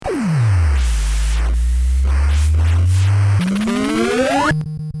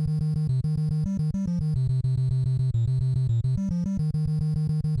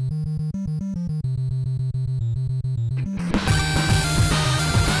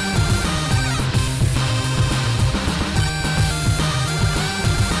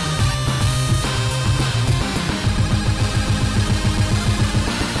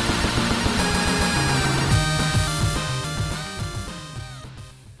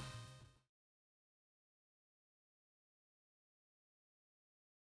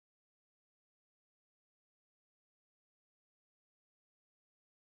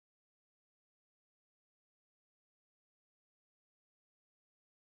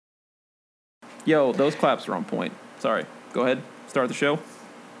Yo, those claps are on point. Sorry. Go ahead. Start the show.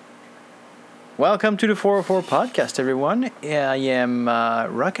 Welcome to the 404 podcast, everyone. I am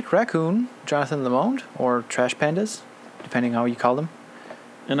Rocket Raccoon, Jonathan Lamond, or Trash Pandas, depending how you call them.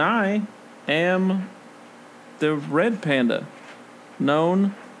 And I am the Red Panda,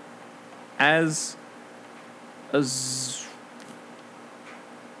 known as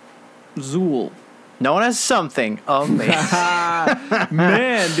Zool. Known as something amazing.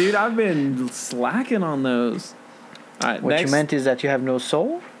 Man, dude, I've been slacking on those. All right, What next. you meant is that you have no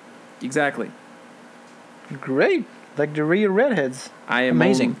soul? Exactly. Great. Like the real redheads. I am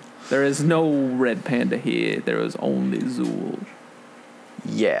amazing. There is no Red Panda here. There is only Zool.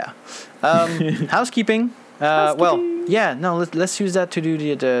 Yeah. Housekeeping. Well, yeah, no, let's use that to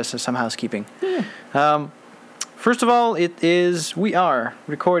do some housekeeping. Yeah. First of all, we are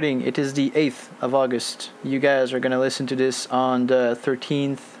recording. It is the 8th of August. You guys are going to listen to this on the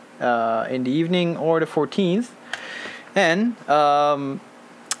 13th in the evening or the 14th. And I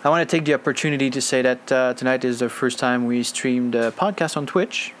want to take the opportunity to say that tonight is the first time we streamed a podcast on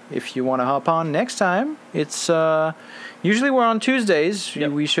Twitch. If you want to hop on next time, it's usually we're on Tuesdays. Yep.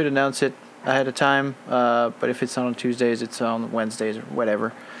 We should announce it ahead of time. But if it's not on Tuesdays, it's on Wednesdays or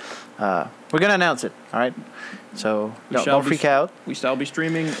whatever. We're going to announce it, all right? So don't freak out. We shall be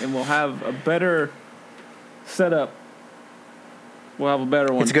streaming, and we'll have a better setup. We'll have a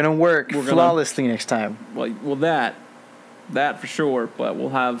better one. It's going to work flawlessly next time. Well, that for sure. But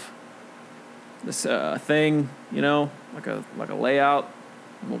we'll have this thing, like a layout.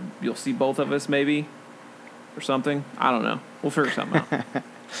 You'll see both of us maybe, or something. I don't know. We'll figure something out.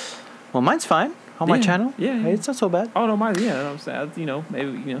 Well, mine's fine on my channel. Yeah, It's not so bad. Oh no, mine. Yeah, I'm sad.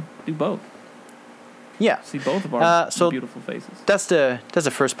 Maybe do both. Yeah. See both of our so beautiful faces. That's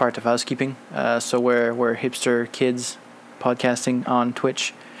the first part of housekeeping. So we're hipster kids podcasting on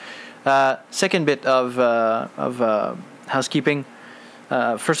Twitch. Second bit of housekeeping.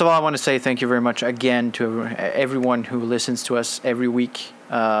 First of all, I want to say thank you very much again to everyone who listens to us every week.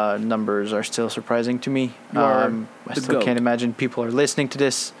 Numbers are still surprising to me. I still can't imagine people are listening to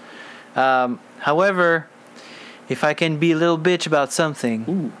this. However, if I can be a little bitch about something.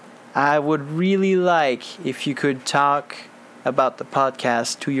 Ooh. I would really like if you could talk about the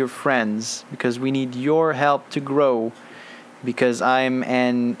podcast to your friends, because we need your help to grow, because I'm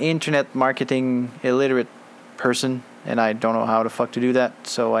an internet marketing illiterate person and I don't know how the fuck to do that.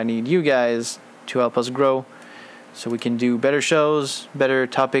 So I need you guys to help us grow so we can do better shows, better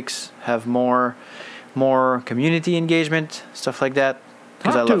topics, have more community engagement, stuff like that,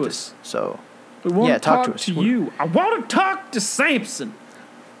 because I love this. So we want to talk to us. You. I want to talk to Samson.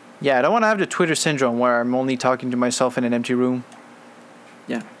 Yeah, I don't want to have the Twitter syndrome where I'm only talking to myself in an empty room.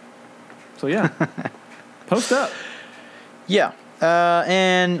 Yeah. So, yeah. Post up. Yeah.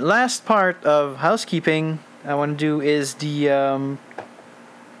 And last part of housekeeping I want to do is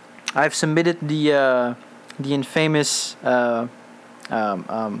I've submitted the infamous I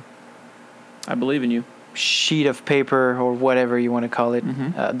believe in you. sheet of paper or whatever you want to call it.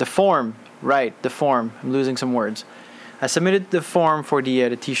 Mm-hmm. The form. Right, the form. I'm losing some words. I submitted the form for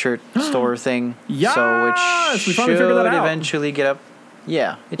the t-shirt store thing. Yes! So it We finally figured that out. eventually get up.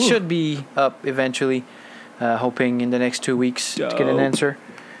 Yeah, it should be up eventually. Hoping in the next 2 weeks to get an answer.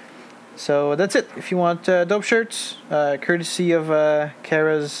 So that's it. If you want dope shirts, courtesy of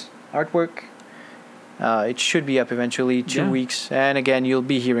Kara's artwork, it should be up eventually, 2 weeks. And again, you'll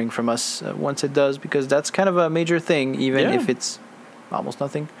be hearing from us once it does, because that's kind of a major thing, even if it's almost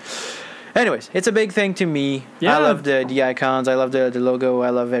nothing. Anyways, it's a big thing to me. Yeah. I love the icons. I love the logo. I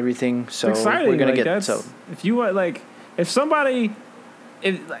love everything. So we're gonna get so. If you if somebody,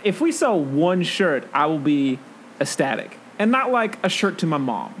 if we sell one shirt, I will be ecstatic, and not like a shirt to my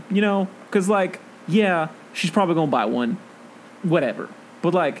mom, because she's probably gonna buy one, whatever.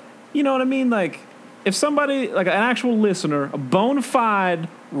 But you know what I mean? Like if somebody, like an actual listener, a bona fide,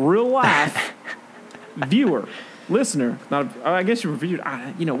 real life viewer. Listener, not I guess you reviewed.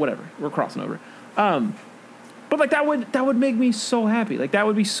 Whatever. We're crossing over. But that would make me so happy. Like that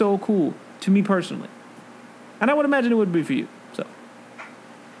would be so cool to me personally, and I would imagine it would be for you. So.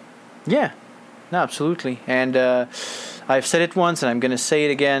 Yeah, no, absolutely. And I've said it once, and I'm gonna say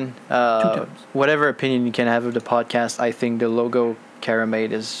it again. 2 times. Whatever opinion you can have of the podcast, I think the logo Kara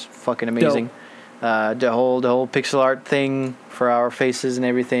made is fucking amazing. The whole pixel art thing for our faces and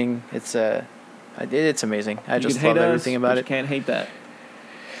everything. It's amazing. I just love everything about it. You can't hate that.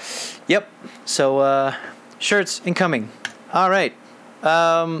 Yep. So shirts incoming. All right.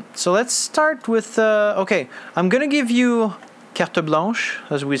 So let's start with. Okay, I'm gonna give you carte blanche,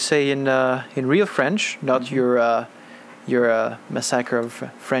 as we say in real French, not your your massacre of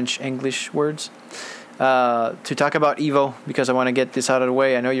French English words. To talk about EVO, because I want to get this out of the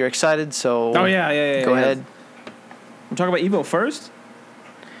way. I know you're excited, so Oh yeah. go ahead. We're talking about EVO first.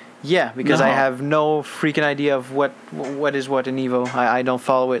 Yeah, because No. I have no freaking idea of what is what in EVO. I don't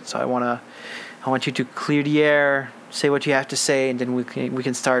follow it, so I want you to clear the air, say what you have to say, and then we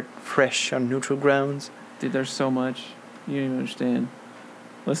can start fresh on neutral grounds. Dude, there's so much. You don't even understand.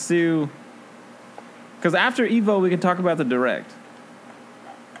 Let's do... Because after EVO, we can talk about the Direct.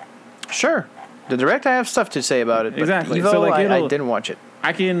 Sure. The Direct, I have stuff to say about it. But Exactly. EVO, So, like, I didn't watch it.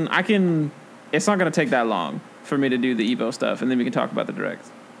 I can... It's not going to take that long for me to do the EVO stuff, and then we can talk about the Direct.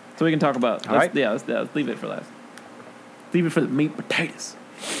 So we can talk about... All right. Yeah, let's leave it for last. Leave it for the meat and potatoes.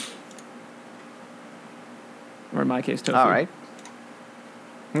 Or in my case, tofu. All right.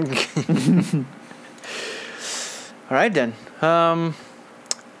 All right, then.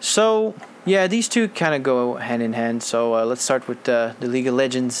 So, yeah, these two kind of go hand in hand. So let's start with the League of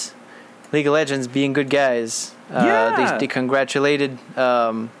Legends. League of Legends being good guys. Yeah. They congratulated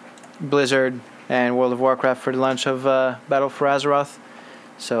Blizzard and World of Warcraft for the launch of Battle for Azeroth.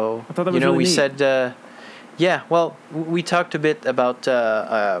 So, I thought that was really we neat. said, yeah, well, we talked a bit about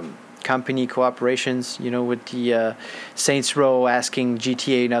company cooperations, with the Saints Row asking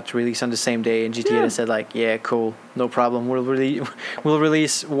GTA not to release on the same day, and GTA said, like, yeah, cool, no problem, we'll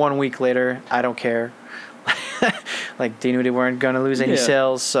release 1 week later, I don't care. Like, they knew they weren't going to lose any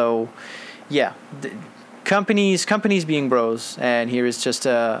sales, so, yeah. Companies being bros, and here is just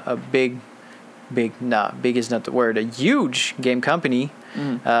a big is not the word, a huge game company,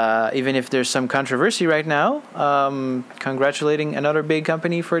 even if there's some controversy right now, congratulating another big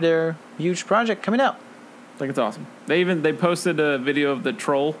company for their huge project coming out. I think it's awesome. They posted a video of the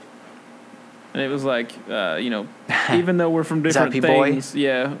troll, and it was like, even though we're from different Zappy things,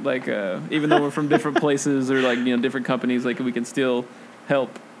 even though we're from different places or like different companies, like we can still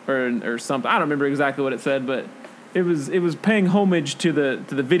help or something. I don't remember exactly what it said, but it was paying homage to the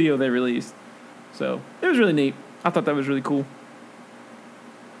video they released. So it was really neat. I thought that was really cool.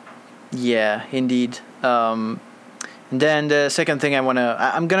 Yeah, indeed. And then the second thing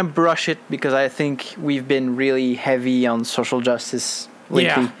I'm gonna brush it because I think we've been really heavy on social justice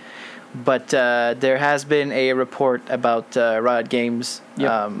lately. Yeah. But there has been a report about Riot Games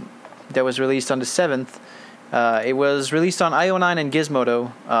that was released on the 7th. It was released on IO9 and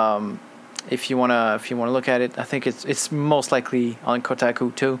Gizmodo. If you wanna look at it, I think it's most likely on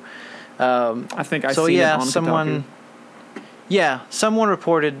Kotaku too. I think I see it on Kotaku. Someone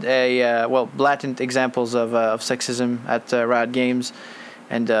reported blatant examples of sexism at Riot Games,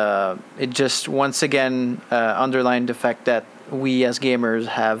 and it just once again underlined the fact that we as gamers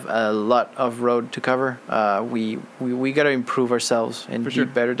have a lot of road to cover. We got to improve ourselves and be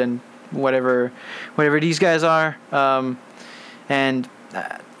better than whatever these guys are.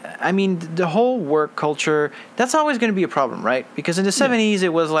 I mean, the whole work culture, that's always going to be a problem, right? Because in the 70s, it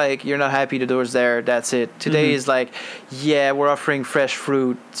was like, you're not happy, the door's there, that's it. Today is like, we're offering fresh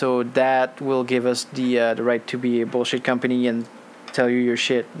fruit, so that will give us the right to be a bullshit company and tell you your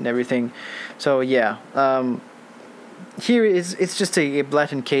shit and everything. So, here it's just a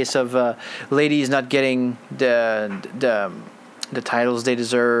blatant case of ladies not getting the titles they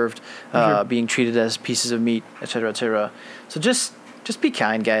deserved, being treated as pieces of meat, etc., etc. So just be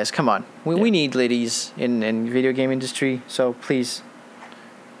kind, guys. Come on. We need ladies in video game industry, so please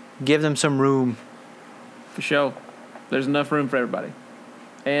give them some room. For sure. There's enough room for everybody.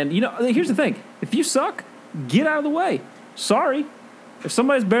 And, here's the thing. If you suck, get out of the way. Sorry. If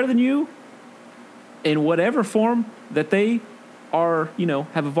somebody's better than you in whatever form that they are,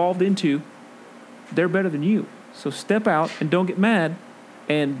 have evolved into, they're better than you. So step out and don't get mad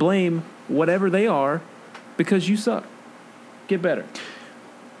and blame whatever they are because you suck. Get better.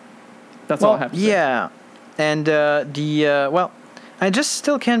 That's all I have to say. Yeah, and I just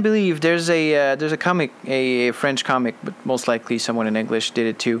still can't believe there's a comic, a French comic, but most likely someone in English did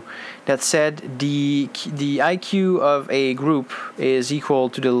it too, that said the IQ of a group is equal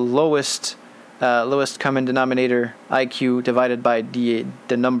to the lowest common denominator IQ divided by the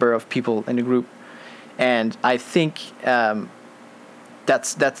number of people in the group, and I think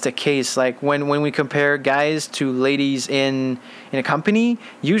that's the case. Like when we compare guys to ladies in a company,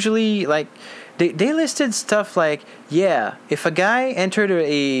 usually like they listed stuff like, if a guy entered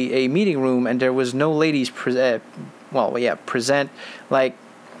a meeting room and there was no ladies present, like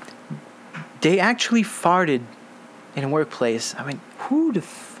they actually farted in a workplace. I mean, who the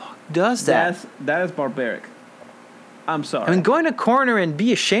fuck does that? That is barbaric. I'm sorry. I mean, go in a corner and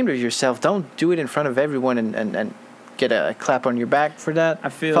be ashamed of yourself. Don't do it in front of everyone and get a clap on your back for that. I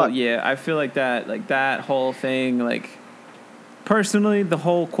feel like that whole thing, like personally, the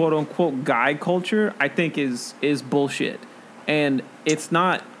whole quote unquote guy culture, I think is bullshit. And it's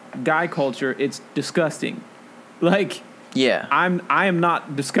not guy culture, it's disgusting. Like, Yeah. I am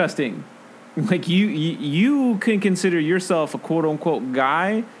not disgusting. Like you can consider yourself a quote unquote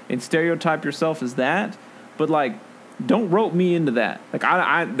guy and stereotype yourself as that, but like don't rope me into that. Like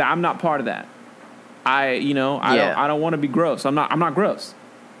I'm not part of that. I don't want to be gross. I'm not gross.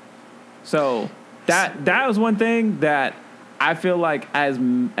 So that was one thing that I feel like as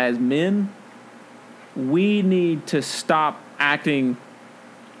men we need to stop acting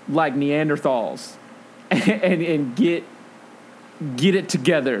like Neanderthals and get it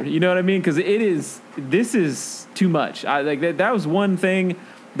together. You know what I mean? Because this is too much. I like that was one thing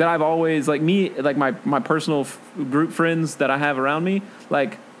that I've always like my personal group friends that I have around me.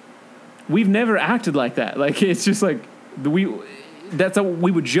 Like we've never acted like that. Like it's just like we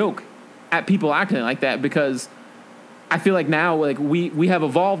would joke at people acting like that because I feel like now like we have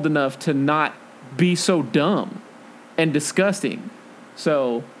evolved enough to not be so dumb and disgusting.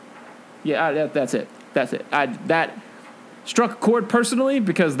 So yeah, that's it. That struck a chord personally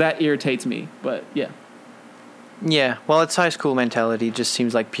because that irritates me. But yeah. Yeah, well, it's high school mentality. It just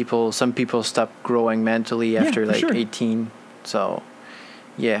seems like some people stop growing mentally after 18. So,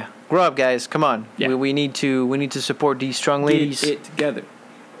 yeah, grow up, guys. Come on. Yeah. We need to support these strong ladies. Get it together.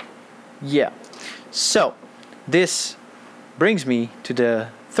 Yeah. So, this brings me to the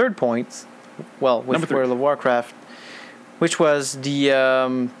third point. Well, with World of Warcraft, which was the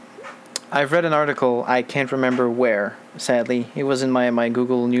I've read an article. I can't remember where. Sadly, it was in my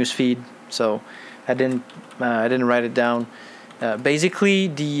Google News feed, so I didn't write it down. Basically,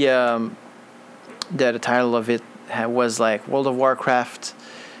 the title of it was like World of Warcraft.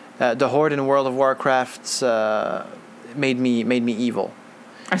 The Horde in World of Warcraft made me evil.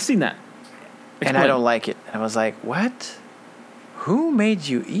 I've seen that. And I don't like it. And I was like, what? Who made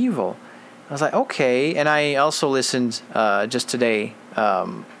you evil? I was like, okay. And I also listened just today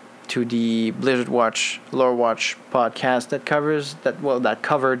to the Blizzard Watch, Lore Watch podcast that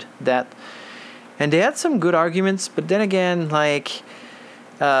covered that. And they had some good arguments, but then again, like,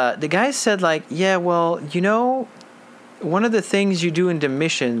 the guy said, like, yeah, well, one of the things you do in the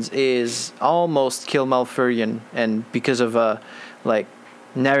missions is almost kill Malfurion, and because of,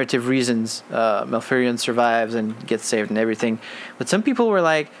 narrative reasons, Malfurion survives and gets saved and everything. But some people were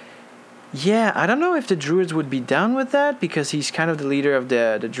like, yeah, I don't know if the Druids would be down with that because he's kind of the leader of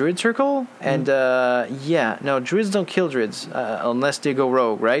the Druid circle. And, Druids don't kill Druids unless they go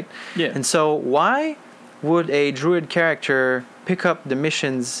rogue, right? Yeah. And so why would a Druid character pick up the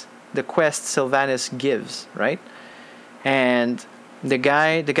missions, the quests Sylvanas gives, right? And the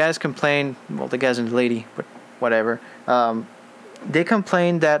guys complained, well, the guys and the lady, but whatever, they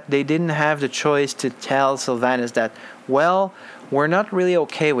complained that they didn't have the choice to tell Sylvanas that, well, we're not really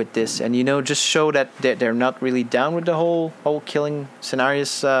okay with this, and just show that they're not really down with the whole killing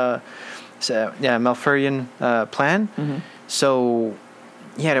Cenarius, Malfurion plan. Mm-hmm. So,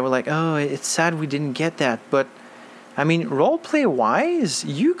 yeah, they were like, oh, it's sad we didn't get that, but I mean, roleplay wise,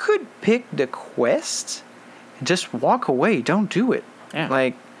 you could pick the quest and just walk away. Don't do it. Yeah.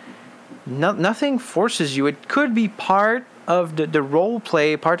 Like, nothing forces you. It could be part of the role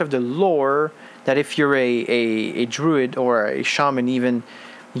play, part of the lore, that if you're a druid or a shaman even,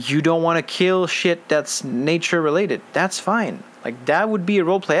 you don't want to kill shit that's nature related. That's fine. Like, that would be a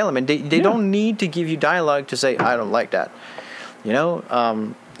role play element. They don't need to give you dialogue to say, I don't like that.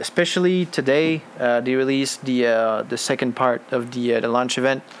 Especially today, they released the second part of the launch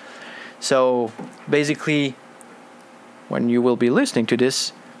event. So basically, when you will be listening to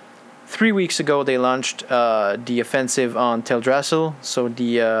this, 3 weeks ago, they launched the offensive on Teldrassil, so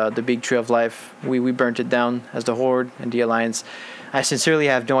the big tree of life. We burnt it down as the Horde and the Alliance. I sincerely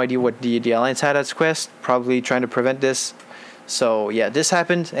have no idea what the Alliance had as quest, probably trying to prevent this. So yeah, this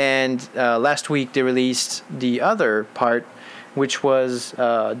happened, and last week they released the other part, which was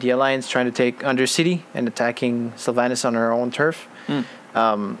the Alliance trying to take Undercity and attacking Sylvanas on her own turf. I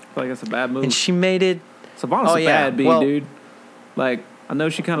feel like that's a bad move. And she made it... Sylvanas a bad bee, dude. Like... I know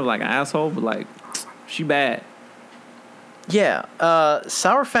she kind of like an asshole, but like, she bad. Yeah,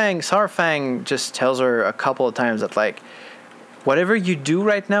 Sourfang just tells her a couple of times that like, whatever you do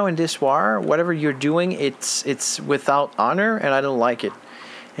right now in this war, whatever you're doing, it's without honor, and I don't like it.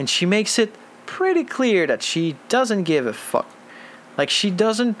 And she makes it pretty clear that she doesn't give a fuck. Like, she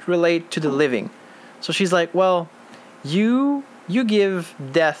doesn't relate to the living. So she's like, well, you give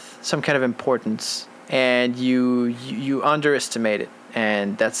death some kind of importance, and you underestimate it.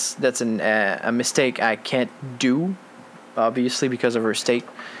 And that's a mistake I can't do, obviously, because of her state.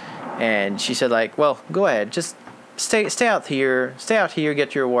 And she said, like, well, go ahead, just stay out here. Stay out here.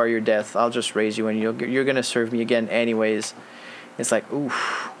 Get your warrior death. I'll just raise you, and you're gonna serve me again anyways. It's like,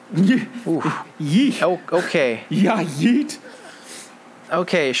 oof. Oof. Yeet. Oh, okay. Yeah, yeet.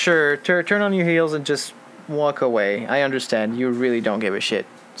 Okay, sure. Turn on your heels and just walk away. I understand. You really don't give a shit.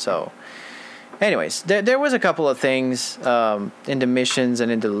 So, anyways, there was a couple of things in the missions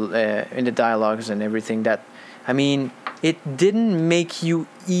and in the dialogues and everything that, I mean, it didn't make you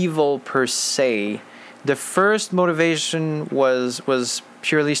evil per se. The first motivation was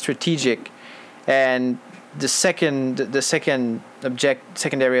purely strategic, and the secondary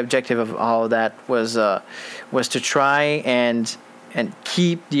objective of all of that was to try and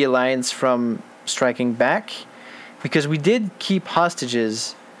keep the Alliance from striking back, because we did keep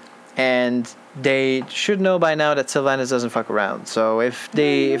hostages, and they should know by now that Sylvanas doesn't fuck around. So if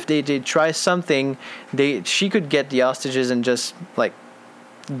they did try something, she could get the hostages and just like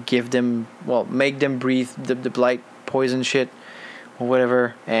make them breathe the blight poison shit or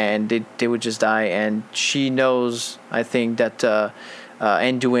whatever, and they would just die. And she knows, I think, that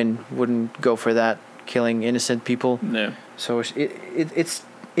Anduin wouldn't go for that, killing innocent people. No. So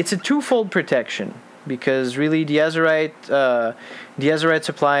it's a twofold protection, because really the Azerite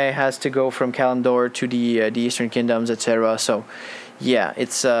supply has to go from Kalimdor to the Eastern Kingdoms, etc. So yeah,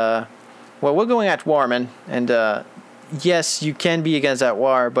 it's we're going at war, man, and yes, you can be against that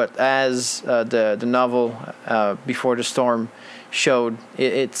war, but as the novel Before the Storm showed,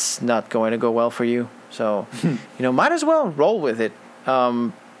 it's not going to go well for you. So might as well roll with it.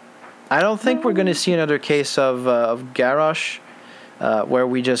 I don't think we're going to see another case of Garrosh, where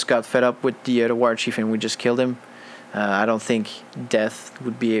we just got fed up with the war chief and we just killed him. I don't think death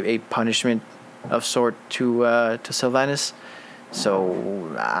would be a punishment of sort to Sylvanas.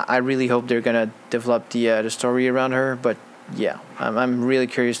 So I really hope they're going to develop the story around her. But yeah, I'm really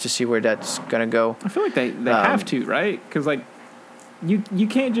curious to see where that's going to go. I feel like they have to, right? Because like you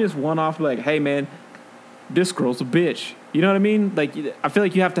can't just one off like, hey man, this girl's a bitch. You know what I mean? Like, I feel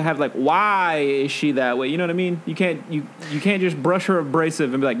like you have to have like, why is she that way? You know what I mean? You can't just brush her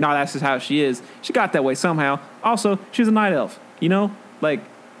abrasive and be like, no, that's just how she is. She got that way somehow. Also, she's a night elf. You know, like,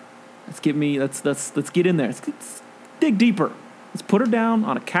 let's get in there. Let's dig deeper. Let's put her down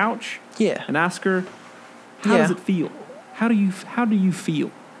on a couch. Yeah. And ask her, how does it feel? How do you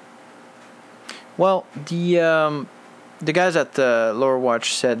feel? Well, the guys at the Lore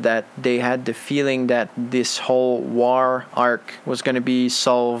Watch said that they had the feeling that this whole war arc was going to be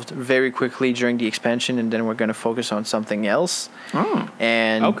solved very quickly during the expansion, and then we're going to focus on something else. Oh.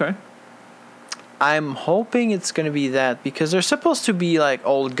 And okay. I'm hoping it's going to be that, because there's supposed to be like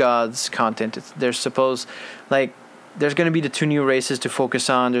old gods content. There's going to be the 2 new races to focus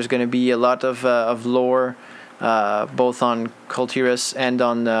on. There's going to be a lot of lore, both on Kultiras and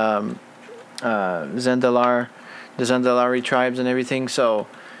on Zandalar. The Zandalari tribes and everything. So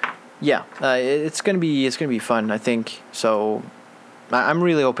yeah, it's gonna be fun, I think. So I'm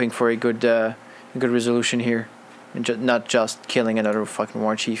really hoping for a good resolution here, and not just killing another fucking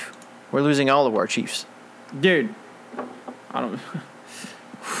war chief. We're losing all the war chiefs, dude. I don't.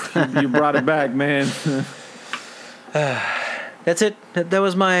 You brought it back, man. That's it. That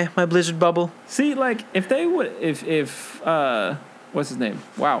was my Blizzard bubble. See, like if they would, if what's his name?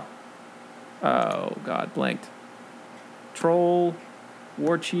 Wow. Oh God, blanked. Troll,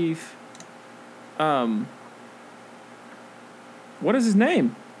 war chief. What is his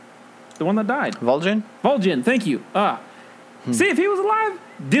name? The one that died. Vol'jin? Vol'jin, thank you. See, if he was alive,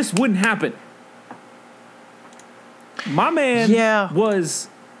 this wouldn't happen. My man was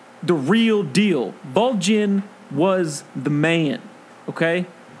the real deal. Vol'jin was the man. Okay?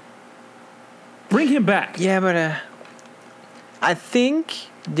 Bring him back. Yeah, but I think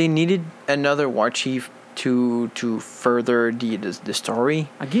they needed another war chief to further the story.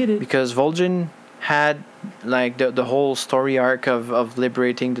 I get it. Because Vol'jin had like the whole story arc of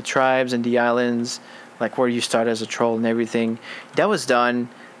liberating the tribes and the islands, like where you start as a troll and everything. That was done.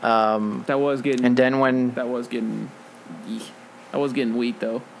 That was getting weak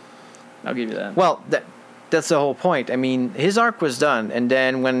though. I'll give you that. Well, that's the whole point. I mean, his arc was done, and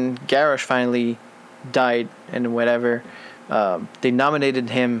then when Garrosh finally died and whatever, they nominated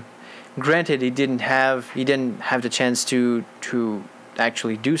him. Granted, he didn't have the chance to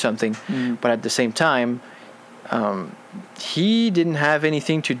actually do something, but at the same time, he didn't have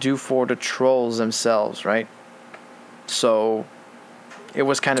anything to do for the trolls themselves, right? So it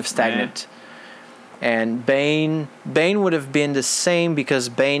was kind of stagnant. And Bane would have been the same, because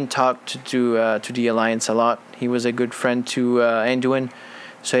Bane talked to the Alliance a lot. He was a good friend to Anduin.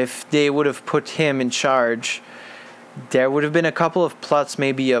 So if they would have put him in charge, there would have been a couple of plots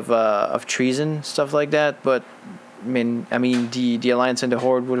maybe of treason, stuff like that. But the Alliance and the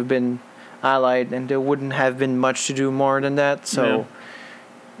Horde would have been allied, and there wouldn't have been much to do more than that. So,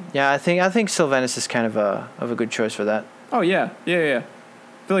 I think Sylvanas is kind of a good choice for that. Oh yeah. I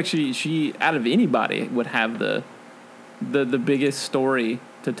feel like she out of anybody would have the biggest story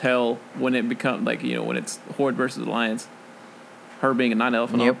to tell when it becomes when it's Horde versus Alliance. Her being a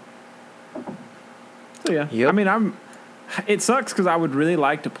 9-elf. Yep. So yeah. Yep. I mean, it sucks because I would really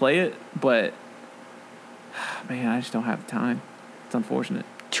like to play it, but man, I just don't have the time. It's unfortunate.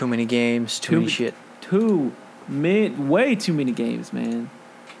 Too many games, too many shit. Way too many games, man.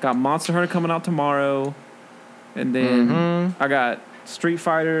 Got Monster Hunter coming out tomorrow, and then I got Street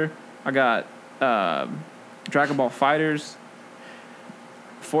Fighter. I got Dragon Ball Fighters.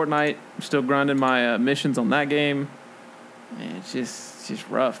 Fortnite. I'm still grinding my missions on that game. Man, it's just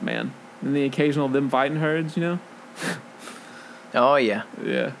rough, man. And the occasional them fighting herds, Oh yeah.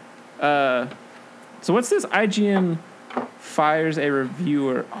 Yeah. So what's this? IGN fires a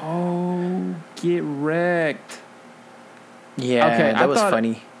reviewer. Oh, get wrecked. Yeah, okay, that was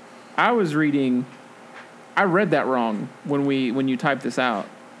funny. I read that wrong when you typed this out.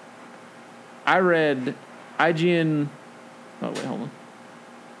 I read IGN. Oh wait, hold on.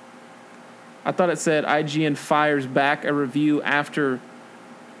 I thought it said IGN fires back a review after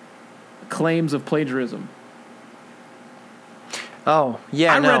claims of plagiarism. Oh,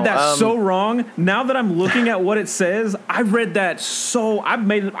 yeah, I read that so wrong. Now that I'm looking at what it says, I read that so I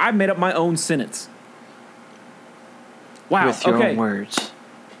made up my own sentence. Wow. With your own words.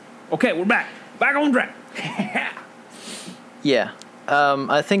 Okay, we're back. Back on track. Yeah.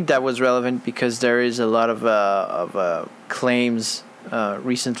 I think that was relevant because there is a lot of claims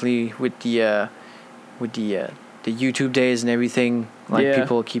recently with the YouTube days and everything. Like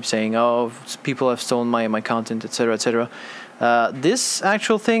people keep saying, "Oh, people have stolen my content, etc., etc." This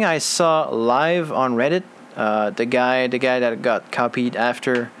actual thing I saw live on Reddit. The guy that got copied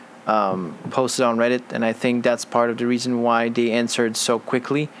after posted on Reddit, and I think that's part of the reason why they answered so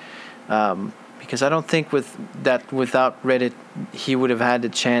quickly. Because I don't think without Reddit he would have had the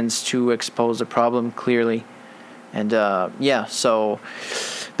chance to expose the problem clearly. And so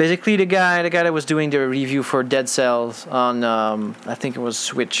basically the guy that was doing the review for Dead Cells on I think it was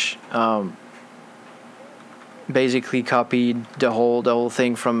Switch, basically copied the whole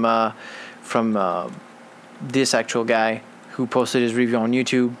thing from this actual guy who posted his review on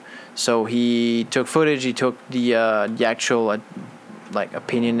YouTube. So he took footage, he took the actual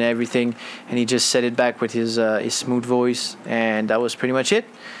opinion and everything, and he just set it back with his smooth voice, and that was pretty much it.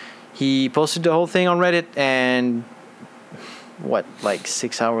 He posted the whole thing on Reddit, and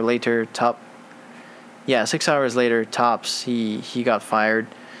 6 hours later, 6 hours later, tops, he got fired.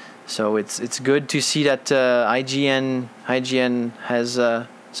 So it's good to see that IGN has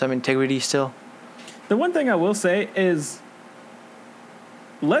some integrity still. The one thing I will say is,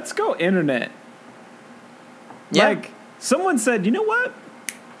 let's go internet. Yeah. Someone said, you know what?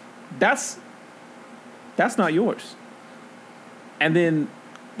 That's not yours. And then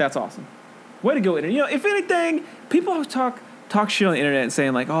that's awesome. Way to go, internet. If anything, people always talk shit on the internet and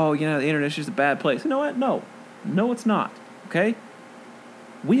saying the internet's just a bad place. You know what? No, it's not. Okay?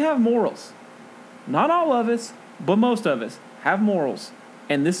 We have morals. Not all of us, but most of us have morals.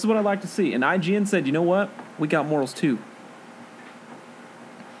 And this is what I like to see. And IGN said, you know what? We got morals too.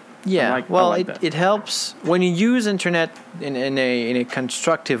 Yeah, it helps when you use internet in a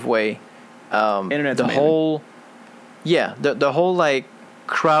constructive way. Internet's the amazing. whole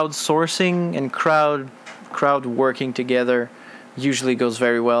crowdsourcing and crowd working together usually goes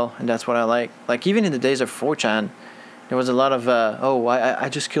very well, and that's what I like. Like even in the days of 4chan, there was a lot of I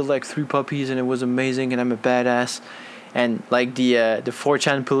just killed 3 puppies and it was amazing and I'm a badass, and the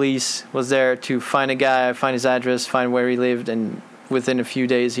 4chan police was there to find a guy, find his address, find where he lived, and within a few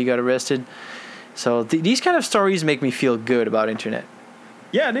days he got arrested. So these kind of stories make me feel good about internet.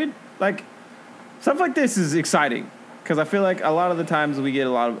 Yeah, dude. Stuff like this is exciting because I feel like a lot of the times we get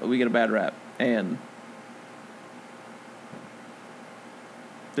a bad rap, and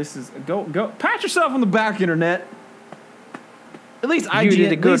this is go pat yourself on the back, internet. At least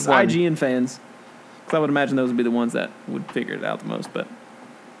IGN fans, because I would imagine those would be the ones that would figure it out the most. But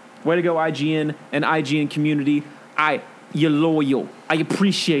way to go, IGN and IGN community. You're loyal. I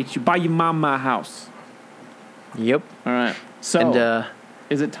appreciate you. Buy your mama a house. Yep. All right. So,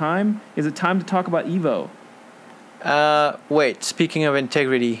 is it time? Is it time to talk about EVO? Wait. Speaking of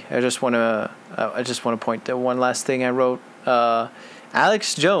integrity, I just want to point to one last thing I wrote.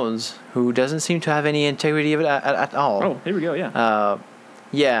 Alex Jones, who doesn't seem to have any integrity at all. Oh, here we go. Yeah.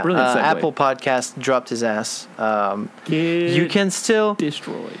 Brilliant segue. Apple Podcast dropped his ass. You can still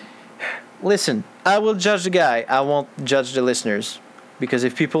destroyed. listen, I will judge the guy. I won't judge the listeners. Because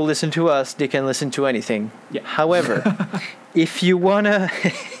if people listen to us, they can listen to anything. Yeah. However, if you wanna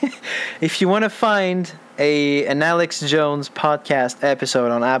find an Alex Jones podcast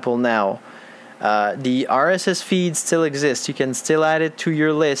episode on Apple now, the RSS feed still exists. You can still add it to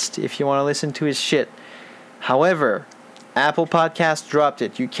your list if you want to listen to his shit. However, Apple Podcast dropped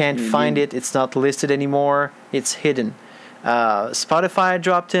it. You can't find it. It's not listed anymore. It's hidden. Spotify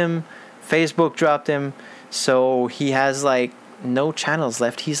dropped him. Facebook dropped him. So he has like no channels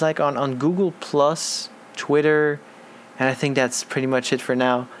left. He's like on Google Plus, Twitter, and I think that's pretty much it for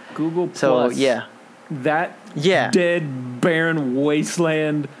now. Google Plus. So yeah. That dead, barren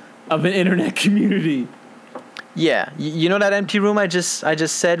wasteland of an internet community. Yeah, you know that empty room I just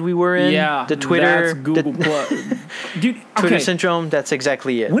said we were in? Yeah, the Twitter, that's Google Plus. Dude, okay. Twitter syndrome, that's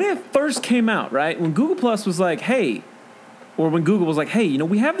exactly it. When it first came out, right? When Google Plus was like, hey, or when Google was like, hey, you know,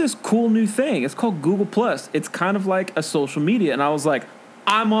 we have this cool new thing. It's called Google Plus. It's kind of like a social media. And I was like,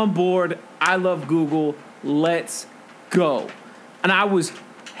 I'm on board. I love Google. Let's go. And I was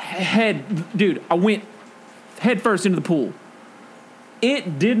I went head first into the pool.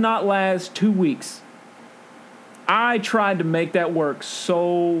 It did not last 2 weeks. I tried to make that work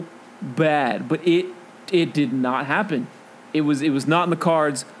so bad, but it did not happen. It was not in the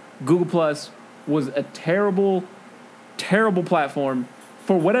cards. Google Plus was a terrible platform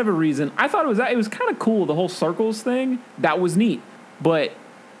for whatever reason. I thought it was kind of cool, the whole circles thing. That was neat, but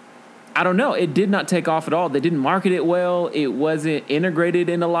I don't know. It did not take off at all. They didn't market it well. It wasn't integrated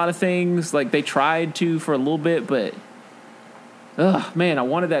in a lot of things. Like they tried to for a little bit, but man, I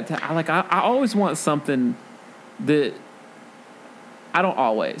wanted that. I always want something that I don't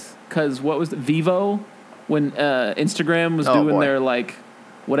always, because what was the VIVO when Instagram was doing their like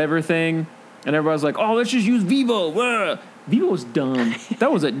whatever thing, and everybody was like, "Oh, let's just use VIVO." VIVO was dumb.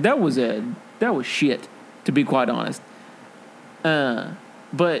 that was shit, to be quite honest.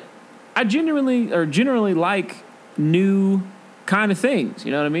 But I generally like new kind of things.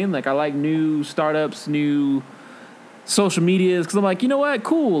 You know what I mean? Like I like new startups, new social medias, because I'm like, you know what?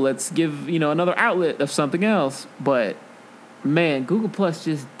 Cool. Let's give another outlet of something else. But man, Google Plus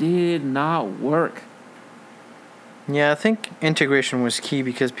just did not work. Yeah, I think integration was key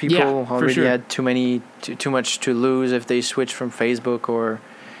because people already had too much to lose if they switched from Facebook or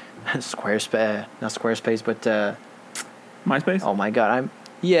Squarespace, not Squarespace, but MySpace. Oh my God,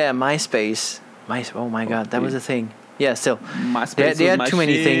 MySpace. Oh my God, that was a thing. Yeah, still, MySpace. They had too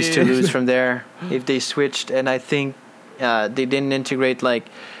many things to lose from there if they switched, and I think they didn't integrate like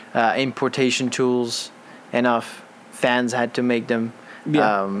importation tools enough. Fans had to make them.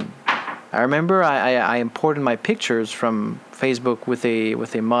 Yeah. I remember I imported my pictures from Facebook with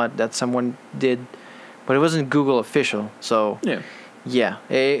a mod that someone did, but it wasn't Google official. So yeah,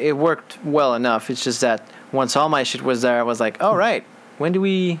 it worked well enough. It's just that once all my shit was there, I was like, all right, when do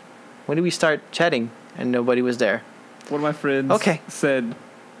we start chatting? And nobody was there. One of my friends said,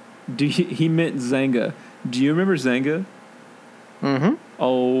 he meant Zanga. Do you remember Zanga? Mm-hmm.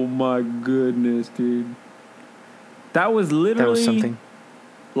 Oh my goodness, dude. That was literally something.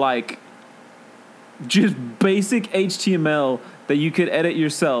 Like just basic HTML that you could edit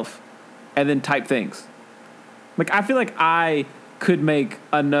yourself and then type things. Like I feel like I could make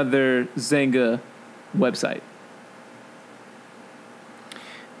another Zanga website.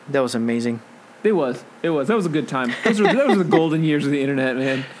 That was amazing. It was. That was a good time. Those were the golden years of the internet,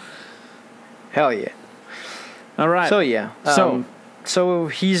 man. Hell yeah. All right. So yeah. So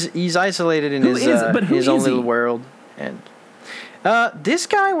he's isolated in his own little world, and this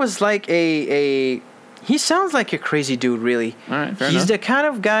guy was like he sounds like a crazy dude, really. All right, fair He's enough. the kind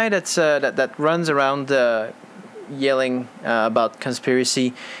of guy that runs around yelling about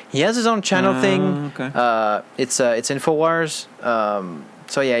conspiracy. He has his own channel thing. Okay. It's InfoWars.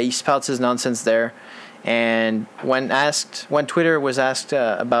 So yeah, he spouts his nonsense there. And when Twitter was asked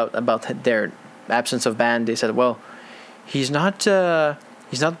about their absence of ban, they said, well, he's not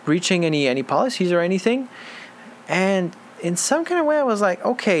breaching any policies or anything. And in some kind of way, I was like,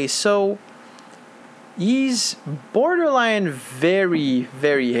 okay, so he's borderline very,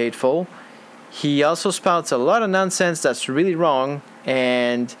 very hateful. He also spouts a lot of nonsense that's really wrong.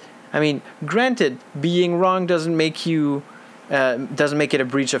 And I mean, granted, being wrong doesn't make it a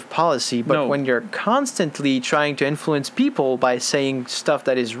breach of policy. But when you're constantly trying to influence people by saying stuff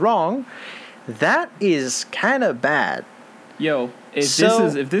that is wrong, that is kind of bad. Yo, if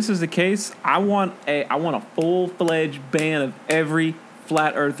this is the case, I want a full-fledged ban of every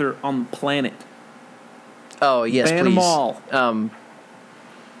flat earther on the planet. Oh yes, ban please. Them all.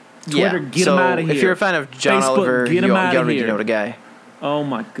 Twitter, get him out of here. If you're a fan of John Facebook, Oliver, get him you out of already here. know the guy. Oh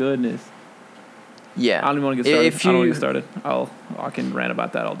my goodness. Yeah. I don't even want to get started. If I don't want to you- get started. I can rant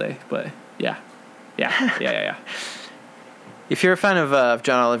about that all day. But yeah. If you're a fan of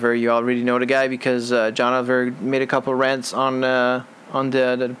John Oliver, you already know the guy because John Oliver made a couple rants on the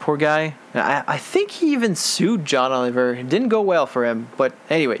poor guy. I think he even sued John Oliver. It didn't go well for him, but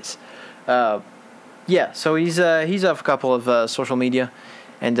anyways, yeah. So he's off a couple of social media,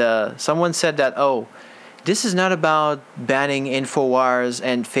 and someone said that this is not about banning InfoWars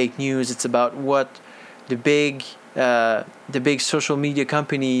and fake news. It's about what the big social media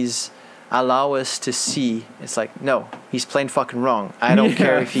companies allow us to see. It's like, no, he's plain fucking wrong. I don't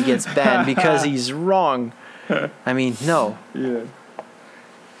care if he gets banned because he's wrong. I mean, no. Yeah.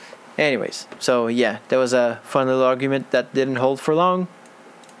 Anyways, so yeah, that was a fun little argument that didn't hold for long.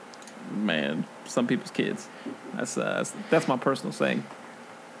 Man, some people's kids. That's my personal saying.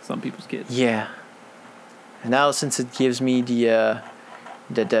 Some people's kids. Yeah. And now, since it gives me the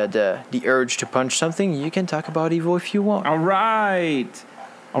urge to punch something, you can talk about EVO if you want. All right.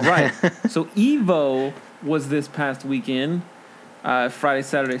 So EVO was this past weekend, Friday,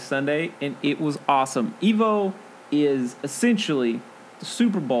 Saturday, Sunday, and it was awesome. EVO is essentially the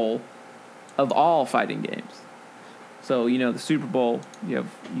Super Bowl of all fighting games. So, the Super Bowl, you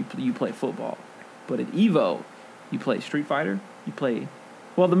play football. But at EVO, you play Street Fighter,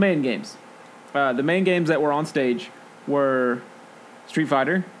 the main games. The main games that were on stage were Street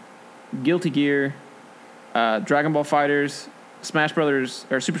Fighter, Guilty Gear, Dragon Ball FighterZ,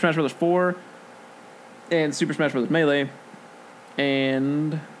 Super Smash Brothers 4, and Super Smash Brothers Melee,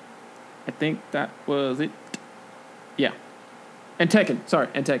 and I think that was it. Yeah, and Tekken.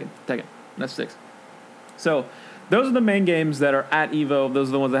 Tekken. That's 6. So those are the main games that are at EVO. Those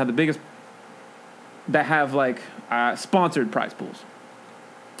are the ones that have the biggest, that have sponsored prize pools.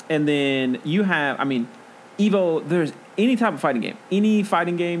 And then you have, EVO. There's any type of fighting game, any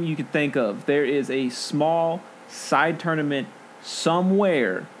fighting game you could think of. There is a small side tournament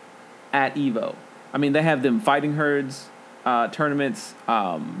somewhere at EVO. They have them fighting herds tournaments.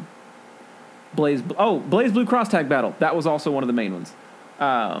 Blaze Blue Cross Tag Battle. That was also one of the main ones.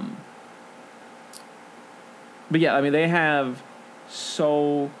 But yeah, they have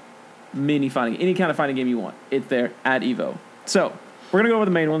so many any kind of fighting game you want. It's there at EVO. So we're gonna go over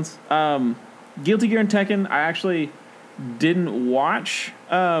the main ones. Guilty Gear and Tekken, I actually didn't watch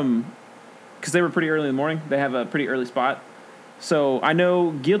because they were pretty early in the morning. They have a pretty early spot. So I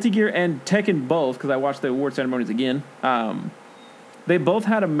know Guilty Gear and Tekken both, because I watched the award ceremonies again. They both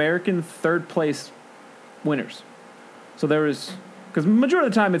had American third place winners. So there was, because majority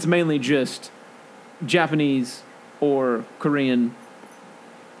of the time it's mainly just Japanese or Korean.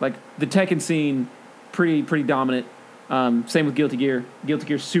 Like the Tekken scene, pretty dominant. Same with Guilty Gear. Guilty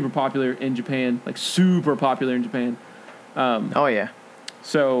Gear's super popular in Japan, Oh yeah.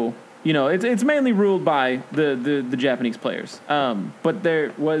 So it's mainly ruled by the Japanese players. But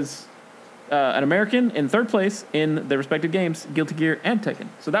there was an American in third place in their respective games, Guilty Gear and Tekken.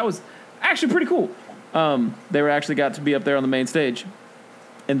 So that was actually pretty cool. They were actually got to be up there on the main stage.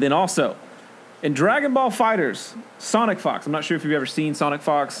 And then also in Dragon Ball FighterZ, Sonic Fox. I'm not sure if you've ever seen Sonic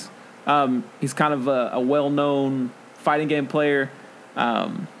Fox. He's kind of a well-known fighting game player.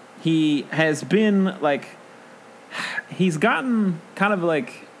 He has been he's gotten kind of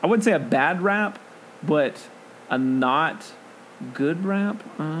I wouldn't say a bad rap, but a not good rap.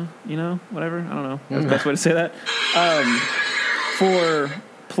 Whatever. I don't know. That's the best way to say that. For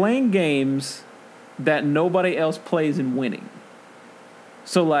playing games that nobody else plays and winning.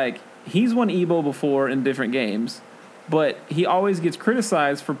 So he's won EVO before in different games, but he always gets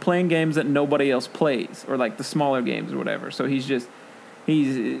criticized for playing games that nobody else plays, or the smaller games or whatever. So he's the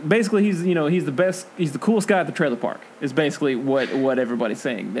best, he's the coolest guy at the trailer park, is basically what everybody's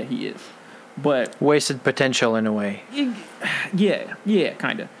saying that he is. But wasted potential in a way. Yeah,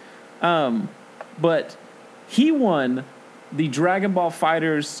 kind of. But he won the Dragon Ball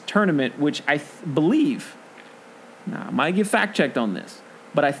FighterZ tournament, which I believe, now I might get fact checked on this,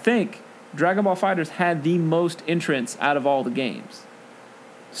 but I think Dragon Ball FighterZ had the most entrants out of all the games.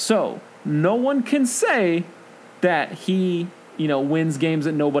 So no one can say that he wins games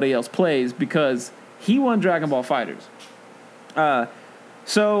that nobody else plays, because he won Dragon Ball FighterZ.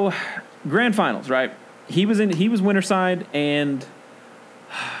 So grand finals, right? He was winner side, and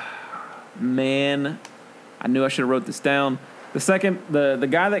man, I knew I should have wrote this down. The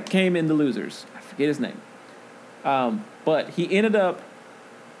guy that came in the losers, I forget his name, but he ended up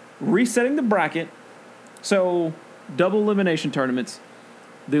resetting the bracket. So double elimination tournaments.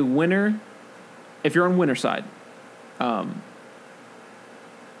 The winner, if you're on winner side,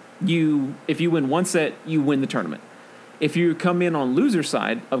 if you win one set, you win the tournament. If you come in on loser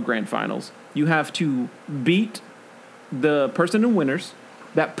side of grand finals, you have to beat the person in winners.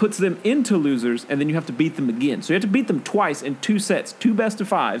 That puts them into losers, and then you have to beat them again. So you have to beat them twice in 2 sets, 2 best of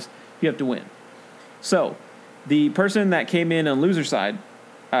 5s. You have to win. So the person that came in on loser side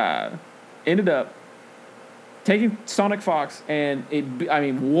ended up taking Sonic Fox, and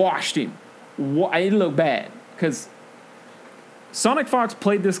washed him. It looked bad because Sonic Fox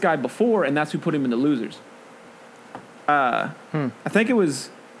played this guy before, and that's who put him into losers. I think it was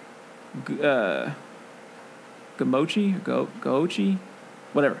Gamochi or Gochi,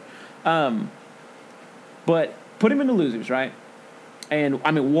 whatever. But put him into losers, right? And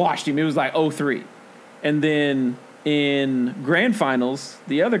washed him. It was like 0-3. And then in grand finals,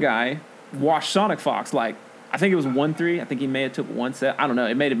 the other guy washed Sonic Fox like, I think it was 1-3. I think he may have took 1 set. I don't know.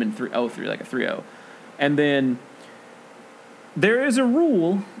 It may have been 0-3, like a 3-0. And then there is a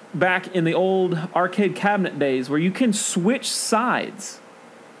rule back in the old arcade cabinet days where you can switch sides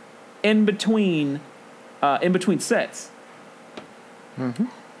in between sets. Mm-hmm.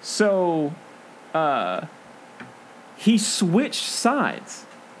 So he switched sides.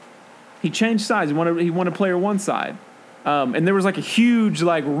 He changed sides. He wanted player one side. And there was like a huge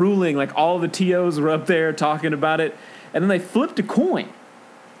like ruling, like all the TOs were up there talking about it. And then they flipped a coin.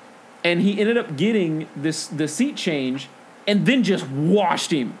 And he ended up getting the seat change and then just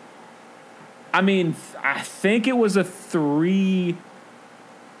washed him. I think it was a 3-0.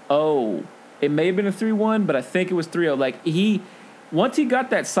 It may have been a 3-1, but I think it was 3-0. Like once he got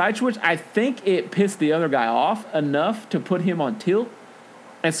that side switch, I think it pissed the other guy off enough to put him on tilt.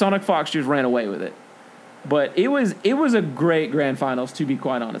 And Sonic Fox just ran away with it. But it was a great grand finals, to be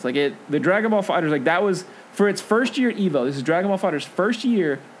quite honest. Like the Dragon Ball FighterZ, like that was for its first year at EVO. This is Dragon Ball FighterZ first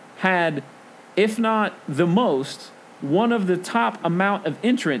year, had, if not the most, one of the top amount of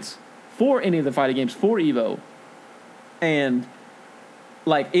entrants for any of the fighting games for EVO. And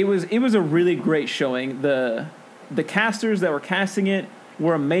like it was a really great showing. The casters that were casting it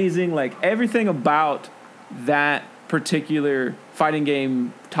were amazing. Like everything about that particular fighting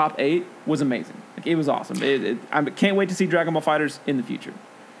game top 8 was amazing. Like it was awesome. I can't wait to see Dragon Ball FighterZ in the future.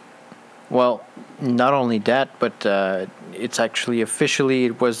 Well, not only that, but it's actually officially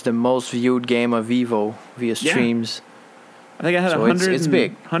it was the most viewed game of EVO via streams. I think I had it's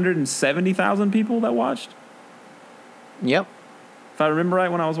big. 170,000 people that watched. Yep. If I remember right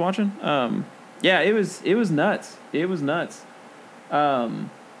when I was watching. It was nuts. It was nuts.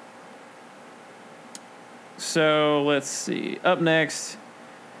 So let's see. Up next.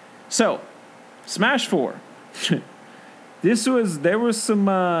 So, Smash 4. There was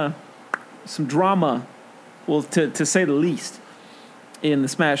some drama, well, to say the least, in the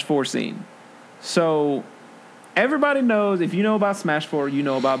Smash 4 scene. So everybody knows, if you know about Smash 4, you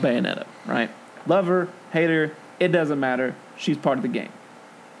know about Bayonetta, right? Love her, hate her, it doesn't matter. She's part of the game.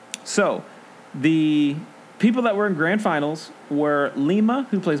 So the people that were in grand finals were Lima,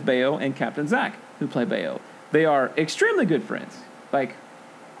 who plays Bayo, and Captain Zack, who play Bayo. They are extremely good friends. Like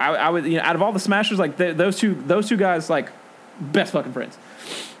I would, out of all the Smashers, like those two guys, like best fucking friends.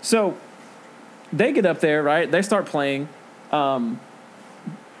 So they get up there, right? They start playing. What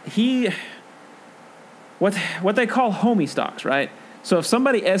they call homie stocks, right? So if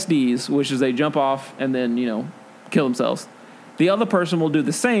somebody SDs, which is they jump off and then kill themselves, the other person will do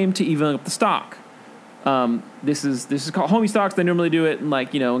the same to even up the stock. This is called homie stocks. They normally do it in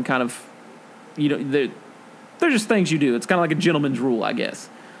and kind of, they're just things you do. It's kind of like a gentleman's rule, I guess.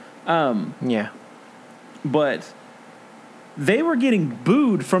 Yeah. But they were getting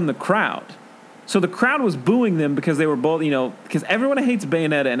booed from the crowd. So the crowd was booing them because they were both, because everyone hates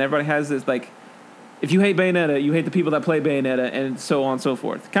Bayonetta and everybody has this, like, if you hate Bayonetta, you hate the people that play Bayonetta and so on and so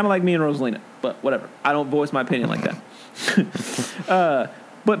forth. Kind of like me and Rosalina, but whatever. I don't voice my opinion like that.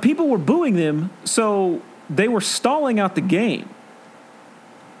 But people were booing them, so they were stalling out the game.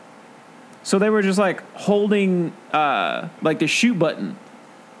 So they were just like holding the shoot button,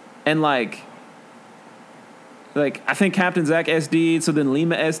 and like I think Captain Zack SD'd, so then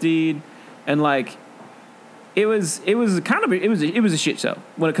Lima SD'd, and like it was a shit show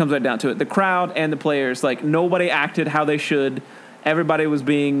when it comes right down to it. The crowd and the players, like nobody acted how they should. Everybody was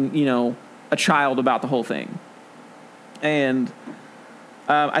being a child about the whole thing, and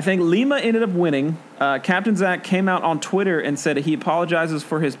I think Lima ended up winning. Captain Zack came out on Twitter and said he apologizes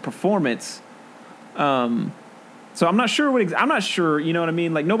for his performance. So I'm not sure. You know what I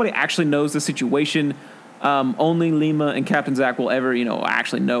mean? Like nobody actually knows the situation. Only Lima and Captain Zack will ever,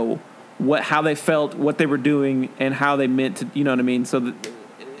 actually know how they felt, what they were doing, and how they meant to. You know what I mean? So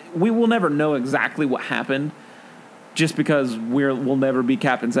we will never know exactly what happened, just because we'll never be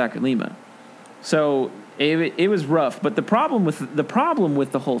Captain Zack or Lima. So it was rough. But the problem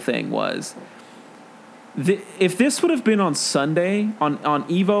with the whole thing was, if this would have been on Sunday, on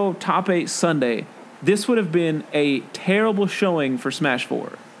EVO Top 8 Sunday, this would have been a terrible showing for Smash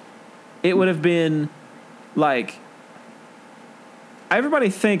 4. It would have been like, everybody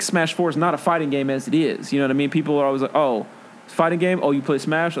thinks Smash 4 is not a fighting game as it is. You know what I mean? People are always like, oh, it's a fighting game? Oh, you play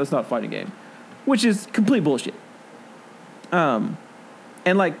Smash? That's not a fighting game. Which is complete bullshit. And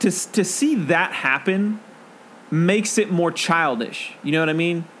like to see that happen makes it more childish. You know what I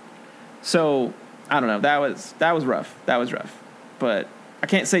mean? So I don't know. That was rough. That was rough. But I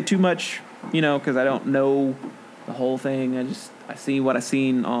can't say too much, you know, because I don't know the whole thing. I see what I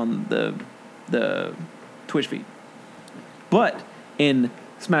seen on the Twitch feed. But in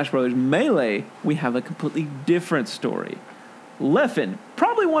Smash Bros. Melee, we have a completely different story. Leffen,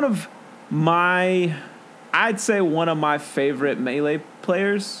 probably one of my favorite Melee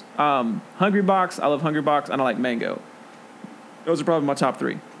players. Hungrybox, I love Hungrybox, and I like Mango. Those are probably my top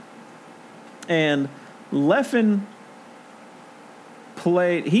 3. And Leffen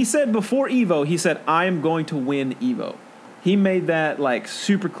played, he said before EVO, he said, I am going to win EVO. He made that like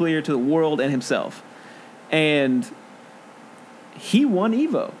super clear to the world and himself. And he won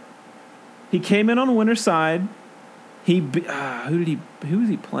EVO. He came in on the winner's side. Who was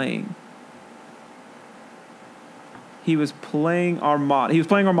he playing? He was playing Armada. He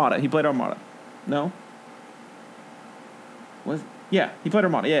played Armada. No? He played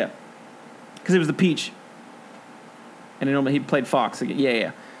Armada, yeah. Because it was the Peach. And he played Fox again.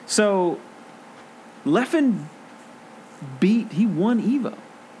 Yeah. So, Leffen he won EVO.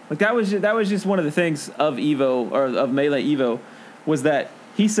 Like, that was just one of the things of EVO, or of Melee EVO, was that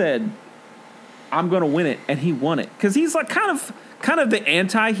he said, I'm going to win it, and he won it. Because he's like kind of the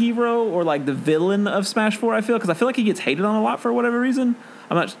anti-hero or like the villain of Smash 4, I feel, because I feel like he gets hated on a lot for whatever reason.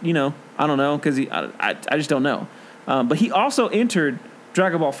 I'm not, I don't know, because I just don't know. But he also entered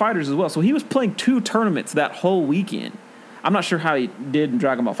Dragon Ball FighterZ as well, so he was playing 2 tournaments that whole weekend. I'm not sure how he did in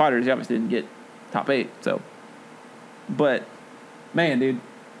Dragon Ball FighterZ. He obviously didn't get top 8, so. But, man, dude,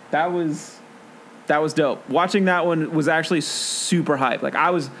 that was dope. Watching that one was actually super hype. Like, I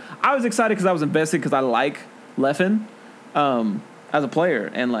was excited because I was invested because I like Leffen as a player,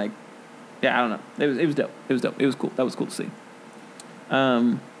 and like, yeah, I don't know. It was dope. It was dope. It was cool. That was cool to see.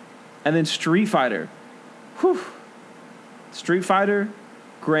 And then Street Fighter. Street Fighter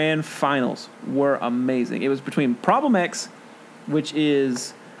Grand Finals were amazing. It was between Problem X, which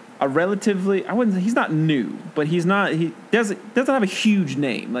is a relatively, he's not new, but he doesn't have a huge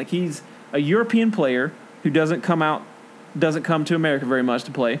name. Like, he's a European player who doesn't come to America very much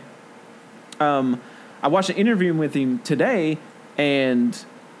to play. I watched an interview with him today, and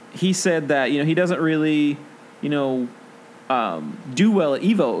he said that, he doesn't really, do well at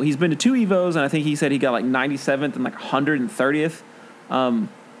EVO. He's been to 2 EVOs, and I think he said he got like 97th and like 130th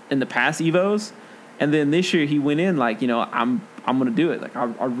in the past EVOs. And then this year he went in like, I'm going to do it. Like,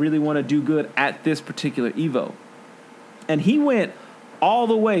 I really want to do good at this particular EVO. And he went all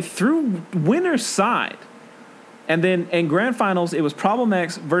the way through winner's side. And then in Grand Finals, it was Problem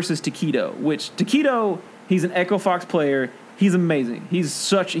X versus Taquito, which Taquito, he's an Echo Fox player. He's amazing. He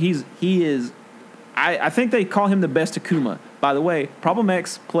is, I think they call him the best Akuma. By the way, Problem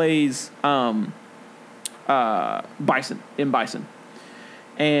X plays Bison.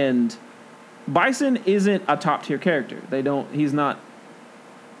 And Bison isn't a top tier character. He's not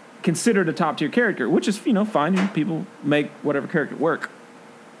considered a top tier character, which is, fine. People make whatever character work.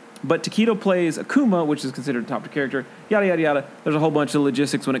 But Taquito plays Akuma, which is considered a top tier character. Yada, yada, yada. There's a whole bunch of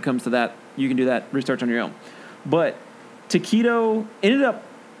logistics when it comes to that. You can do that research on your own. But Taquito ended up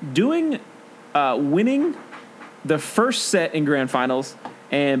winning the first set in Grand Finals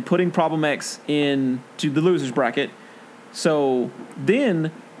and putting Problem X into the losers bracket. So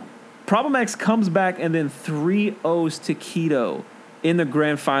then Problem X comes back and then 3-0s Taquito in the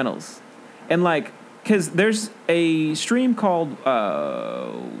Grand Finals. And like, because there's a stream called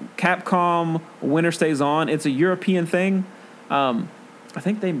Capcom Winner Stays On. It's a European thing. I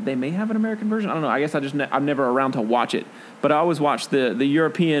think they may have an American version. I don't know. I guess I'm never around to watch it. But I always watch the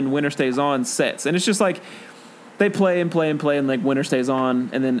European Winner Stays On sets. And it's just like they play and play and play, and like winner stays on,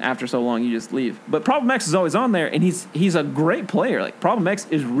 and then after so long you just leave. But Problem X is always on there, and he's a great player. Like, Problem X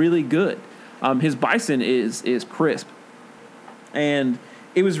is really good. His Bison is crisp. And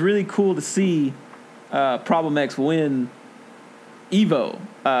it was really cool to see Problem X win EVO,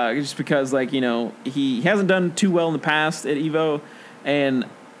 just because, like, he hasn't done too well in the past at EVO, and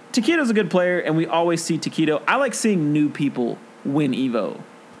Taquito's a good player, and we always see Taquito. I like seeing new people win EVO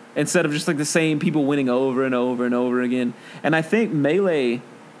instead of just like the same people winning over and over and over again. And I think Melee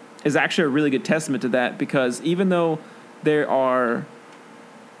is actually a really good testament to that, because even though there are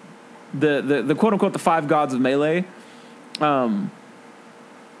the quote unquote the 5 gods of Melee,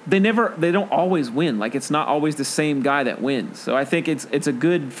 they don't always win. Like, it's not always the same guy that wins. So I think it's a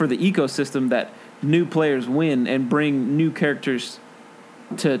good for the ecosystem that new players win and bring new characters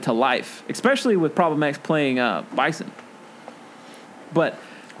to life, especially with Problem X playing Bison. But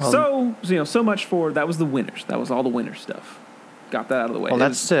so much for that was the winners. That was all the winner stuff. Got that out of the way. Well,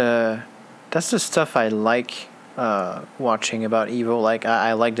 that's the stuff I like watching about EVO. Like,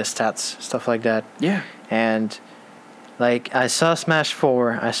 I like the stats, stuff like that. Yeah. And like, I saw Smash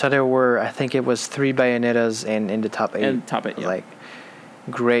 4. I saw there were, I think it was 3 Bayonettas in the top 8. And top 8, yeah. Like,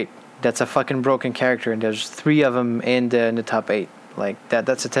 great. That's a fucking broken character, and there's 3 of them in the top 8. Like,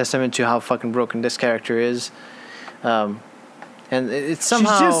 that's a testament to how fucking broken this character is. And it's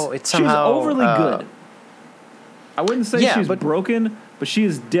somehow she's overly good. I wouldn't say she's but broken, but she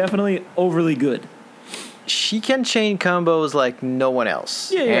is definitely overly good. She can chain combos like no one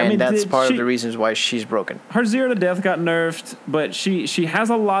else. Yeah, and I mean, that's part of the reasons why she's broken. Her 0 to death got nerfed, but she has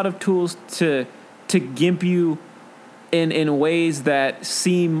a lot of tools to gimp you in ways that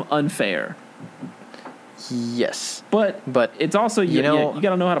seem unfair. Yes. But it's also, you got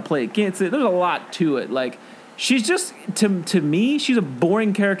to know how to play against it. There's a lot to it. Like, she's just, to me, she's a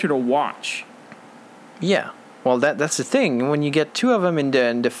boring character to watch. Yeah. Well, that's the thing. When you get 2 of them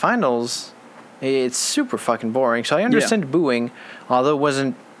in the finals, it's super fucking boring. So I understand booing, although it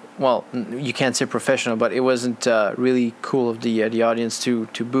wasn't, well, you can't say professional, but it wasn't really cool of the audience to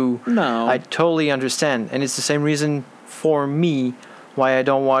boo. No. I totally understand. And it's the same reason for me why I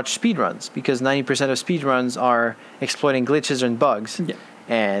don't watch speedruns, because 90% of speedruns are exploiting glitches and bugs. Yeah.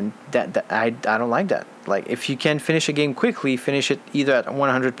 And that I don't like that. Like, if you can finish a game quickly, finish it either at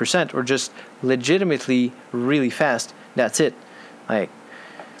 100% or just legitimately really fast. That's it. Like,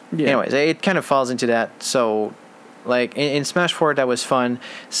 anyways, it kind of falls into that. So, like, in Smash 4, that was fun.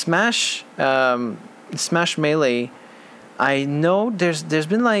 Smash Melee, I know there's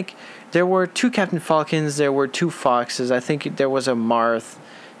been, like, there were 2 Captain Falcons, there were 2 Foxes, I think there was a Marth,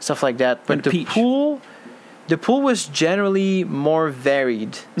 stuff like that. But the pool was generally more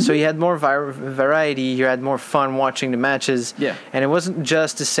varied. Mm-hmm. So you had more variety, you had more fun watching the matches. Yeah. And it wasn't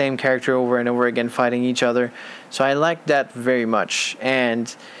just the same character over and over again fighting each other. So I liked that very much.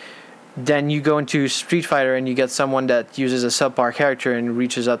 And then you go into Street Fighter and you get someone that uses a subpar character and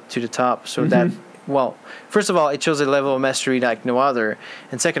reaches up to the top. So that, well, first of all, it shows a level of mastery like no other.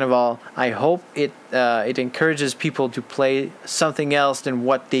 And second of all, I hope it encourages people to play something else than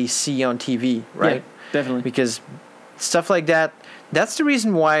what they see on TV, right? Yeah. Definitely. Because stuff like that, that's the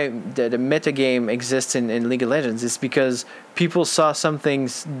reason why the meta game exists in League of Legends. It's because people saw some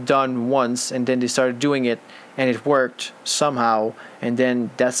things done once and then they started doing it and it worked somehow, and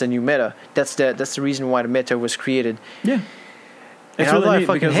then that's a new meta. That's the reason why the meta was created. Yeah. And although I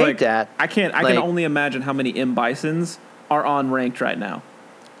fucking hate that, I can only imagine how many M Bisons are on ranked right now.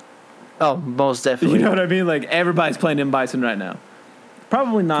 Oh, most definitely. You know what I mean? Like, everybody's playing M Bison right now.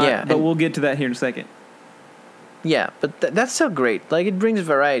 Probably not, but we'll get to that here in a second. Yeah, but that's so great. Like, it brings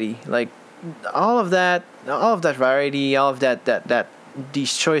variety. Like, all of that variety, all of that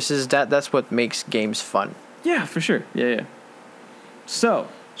these choices, that's what makes games fun. Yeah, for sure. Yeah. So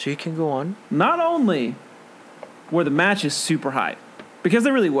you can go on. Not only were the matches super hype, because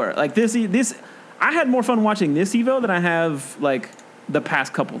they really were. Like, this I had more fun watching this EVO than I have, like, the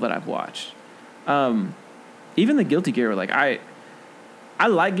past couple that I've watched. Even the Guilty Gear, like, I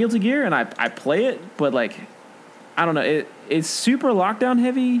like Guilty Gear and I play it, but, like, I don't know. It's super lockdown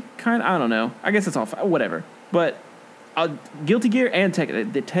heavy, kind of. I don't know. I guess it's all whatever. But Guilty Gear and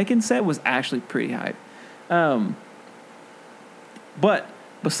Tekken, the Tekken set was actually pretty hype. But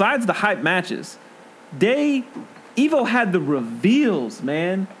besides the hype matches, EVO had the reveals,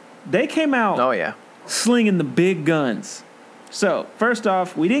 man. They came out slinging the big guns. So, first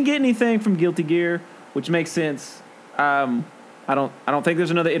off, we didn't get anything from Guilty Gear, which makes sense. I don't think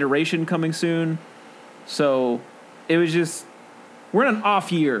there's another iteration coming soon. So, it was just, we're in an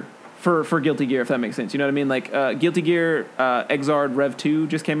off year for Guilty Gear, if that makes sense. You know what I mean? Like, Guilty Gear Exard Rev 2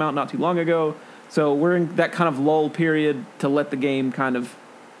 just came out not too long ago. So we're in that kind of lull period to let the game kind of,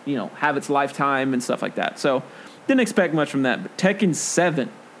 have its lifetime and stuff like that. So didn't expect much from that. But Tekken 7,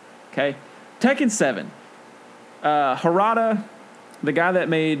 okay? Tekken 7. Harada, the guy that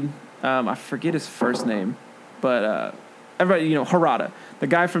made, I forget his first name, but everybody, Harada, the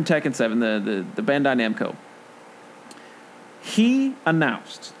guy from Tekken 7, the Bandai Namco. He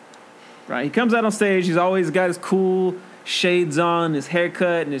announced, right? He comes out on stage. He's always got his cool shades on, his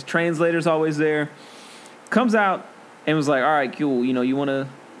haircut, and his translator's always there. Comes out and was like, all right, cool. You want to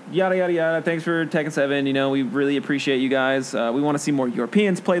yada yada yada. Thanks for Tekken 7. You know, we really appreciate you guys. We want to see more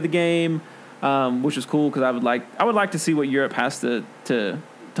Europeans play the game, which is cool because I would like to see what Europe has to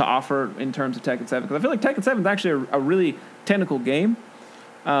offer in terms of Tekken 7, because I feel like Tekken 7 is actually a really technical game.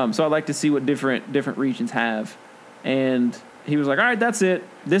 So I'd like to see what different regions have. And he was like, all right, that's it.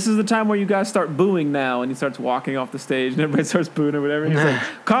 This is the time where you guys start booing now. And he starts walking off the stage and everybody starts booing or whatever. And he's like,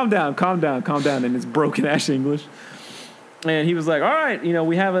 calm down in his broken ass English. And he was like, all right, you know,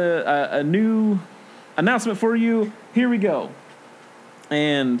 we have a new announcement for you. Here we go.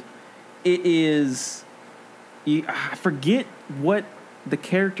 And it is, I forget what the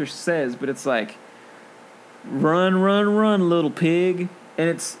character says, but it's like, run, run, run, little pig. And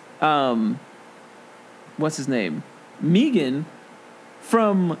it's, what's his name? Megan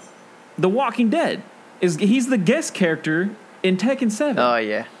from The Walking Dead. He's the guest character in Tekken 7. Oh,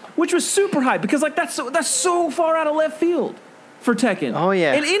 yeah. Which was super hype because, like, that's so far out of left field for Tekken. Oh,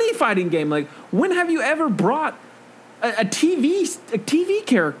 yeah. In any fighting game, like, when have you ever brought a TV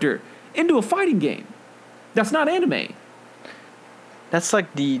character into a fighting game? That's not anime. That's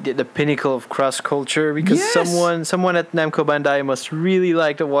like the pinnacle of cross culture, because Yes. someone at Namco Bandai must really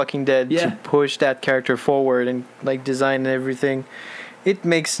like The Walking Dead Yeah. to push that character forward and like design and everything. It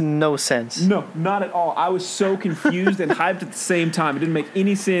makes no sense. No, not at all. I was so confused and hyped at the same time. It didn't make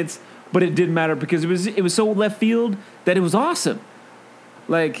any sense, but it didn't matter because it was so left field that it was awesome.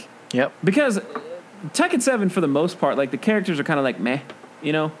 Like, Yep. because Tekken 7 for the most part, like, the characters are kind of like meh,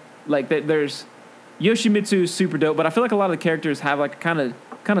 you know? Like, there's Yoshimitsu is super dope, but I feel like a lot of the characters have like kind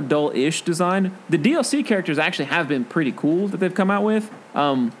of dull-ish design. The DLC characters actually have been pretty cool that they've come out with.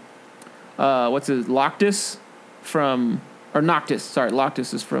 What's his Loctus from, or Noctis? Sorry,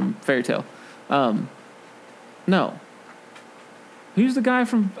 Loctus is from Fairy Tail. No, who's the guy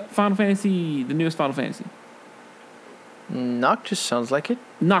from Final Fantasy, the newest Final Fantasy? Noctis sounds like it.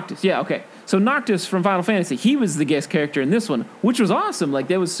 Noctis, yeah, okay. So Noctis from Final Fantasy, he was the guest character in this one, which was awesome. Like,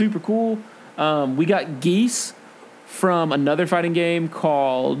 that was super cool. We got Geese from another fighting game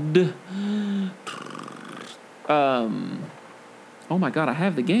called... oh my god, I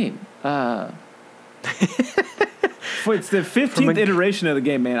have the game. It's the 15th iteration of the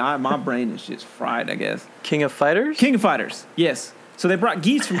game, man. My brain is just fried, I guess. King of Fighters? King of Fighters, yes. So they brought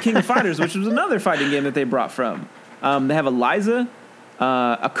Geese from King of Fighters, which was another fighting game that they brought from. They have Eliza.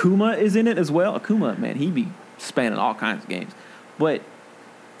 Akuma is in it as well. Akuma, man, he be spanning all kinds of games. But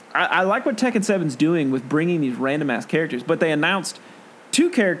I like what Tekken 7's doing with bringing these random-ass characters. But they announced 2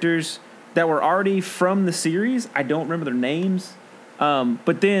 characters that were already from the series. I don't remember their names.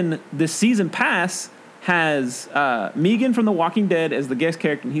 But then the season pass has Megan from The Walking Dead as the guest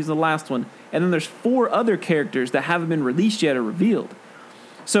character, and he's the last one. And then there's 4 other characters that haven't been released yet or revealed.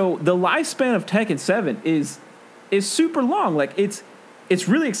 So the lifespan of Tekken 7 is super long. Like, it's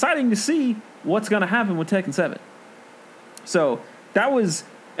really exciting to see what's going to happen with Tekken 7. So that was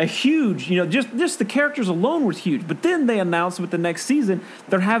a huge, you know, just the characters alone was huge. But then they announced with the next season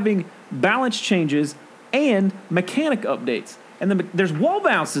they're having balance changes and mechanic updates. And then there's wall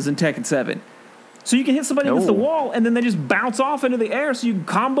bounces in Tekken 7. So you can hit somebody against the wall and then they just bounce off into the air so you can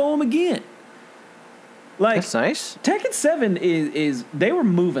combo them again. Like, that's nice. Tekken 7 is they were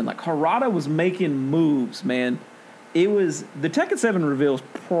moving. Like, Harada was making moves, man. It was, the Tekken 7 reveal is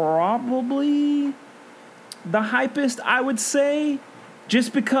probably the hypest, I would say,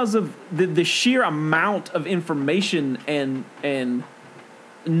 just because of the sheer amount of information and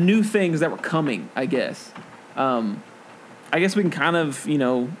new things that were coming, I guess. I guess we can kind of, you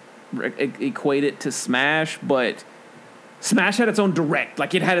know, equate it to Smash, but Smash had its own Direct.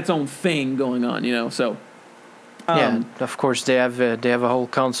 Like, it had its own thing going on, you know, so. Yeah, of course, they have a whole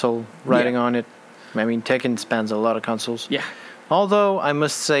console riding on it. I mean, Tekken spans a lot of consoles. Yeah. Although, I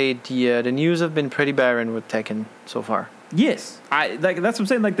must say, the news have been pretty barren with Tekken so far. Yes. That's what I'm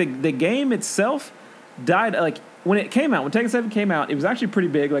saying. Like, the game itself died. Like, when it came out, when Tekken 7 came out, it was actually pretty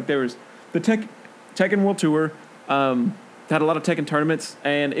big. Like, there was the Tekken World Tour, had a lot of Tekken tournaments,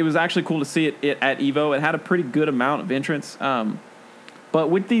 and it was actually cool to see it at EVO. It had a pretty good amount of entrants. But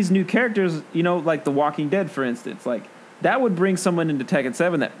with these new characters, you know, like The Walking Dead, for instance, like, that would bring someone into Tekken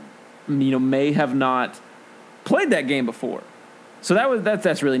 7 that, you know, may have not played that game before. So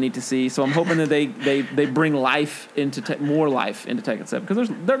that's really neat to see. So I'm hoping that they bring life into more life into Tekken 7, because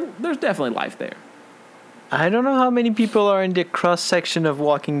there's definitely life there. I don't know how many people are in the cross section of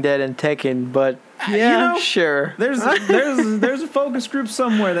Walking Dead and Tekken, but yeah, you know, sure. There's a focus group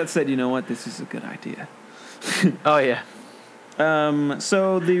somewhere that said, you know what, this is a good idea. Oh yeah.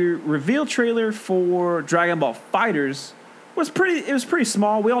 So the reveal trailer for Dragon Ball FighterZ was pretty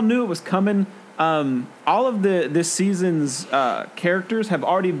small. We all knew it was coming. All of this season's characters have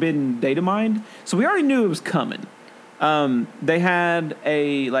already been data mined, so we already knew it was coming. They had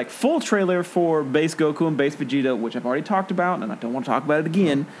a full trailer for base Goku and base Vegeta, which I've already talked about, and I don't want to talk about it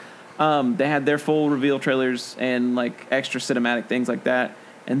again. They had their full reveal trailers and extra cinematic things like that,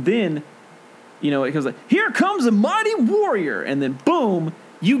 and then it goes here comes a mighty warrior, and then boom,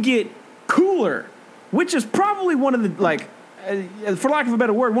 you get Cooler, which is probably one of the for lack of a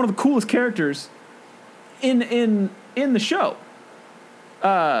better word, one of the coolest characters in the show.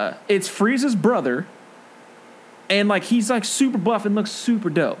 It's Frieza's brother, and he's super buff and looks super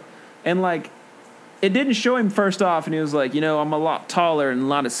dope. And it didn't show him first off, and he was I'm a lot taller and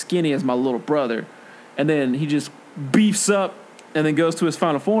not as skinny as my little brother. And then he just beefs up and then goes to his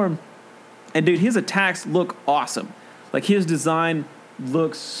final form. And dude, his attacks look awesome. His design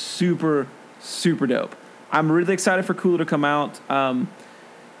looks super, super dope. I'm really excited for Cooler to come out.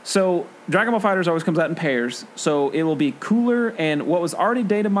 So Dragon Ball FighterZ always comes out in pairs. So it will be Cooler, and what was already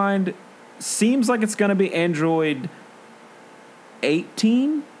data mined seems like it's going to be Android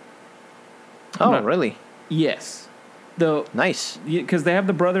 18. Oh, really? Yes. Nice. Because they have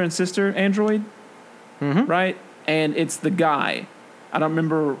the brother and sister Android, right? And it's the guy. I don't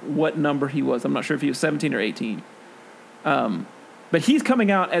remember what number he was. I'm not sure if he was 17 or 18. But he's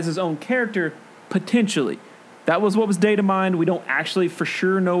coming out as his own character, potentially. That was what was data mined. We don't actually for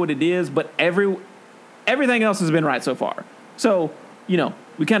sure know what it is, but everything else has been right so far. So,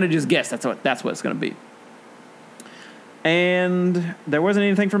 we kind of just guessed that's what it's going to be. And there wasn't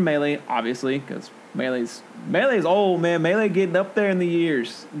anything from Melee, obviously, because Melee's old, man. Melee getting up there in the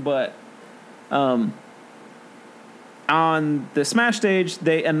years. But on the Smash stage,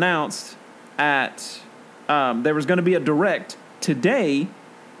 they announced there was going to be a Direct today,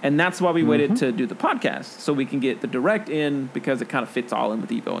 and that's why we waited to do the podcast, so we can get the Direct in, because it kind of fits all in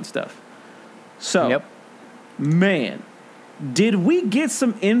with EVO and stuff. So, man, did we get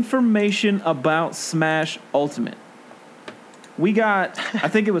some information about Smash Ultimate? We got, I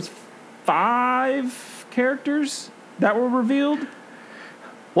think it was 5 characters that were revealed.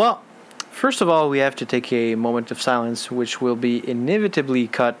 Well, first of all, we have to take a moment of silence, which will be inevitably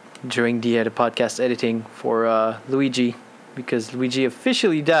cut during the podcast editing for Luigi, because Luigi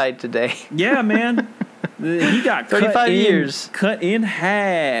officially died today. Yeah, man. He got 35 years. Cut in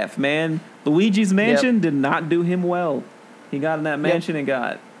half, man. Luigi's mansion did not do him well. He got in that mansion and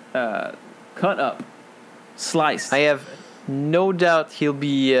got cut up, sliced. I have no doubt he'll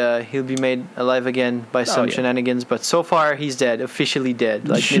be made alive again by some shenanigans, but so far he's dead, officially dead.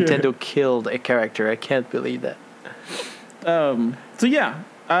 Nintendo killed a character. I can't believe that. So yeah.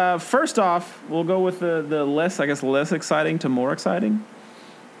 First off, we'll go with the less exciting to more exciting.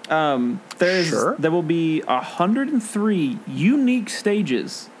 There will be 103 unique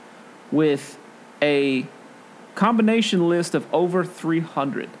stages with a combination list of over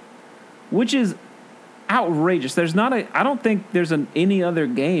 300, which is outrageous. I don't think there's any other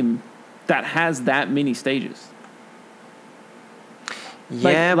game that has that many stages.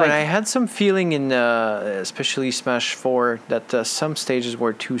 Yeah, but I had some feeling in especially Smash 4 that some stages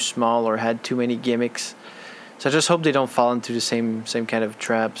were too small or had too many gimmicks. So I just hope they don't fall into the same kind of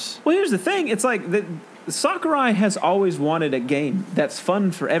traps. Well, here's the thing. It's Sakurai has always wanted a game that's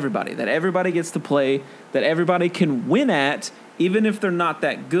fun for everybody, that everybody gets to play, that everybody can win at, even if they're not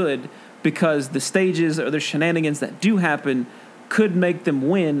that good, because the stages or the shenanigans that do happen could make them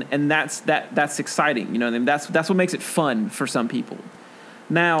win, and that's exciting. You know what I mean? That's what makes it fun for some people.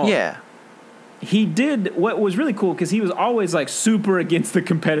 Now, he did what was really cool, because he was always super against the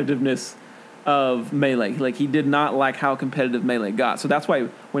competitiveness of Melee. He did not like how competitive Melee got. So that's why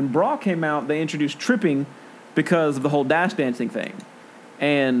when Brawl came out, they introduced tripping because of the whole dash dancing thing,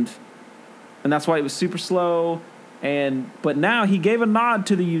 and that's why it was super slow. But now he gave a nod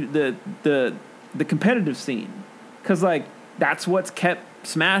to the competitive scene, because that's what's kept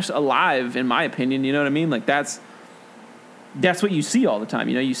Smash alive, in my opinion. You know what I mean? That's what you see all the time.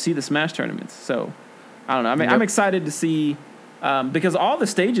 You see the Smash tournaments. So, I don't know. I'm excited to see, because all the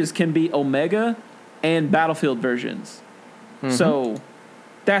stages can be Omega and Battlefield versions. So,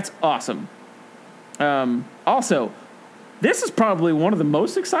 that's awesome. Also, this is probably one of the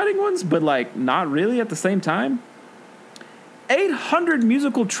most exciting ones, but not really at the same time. 800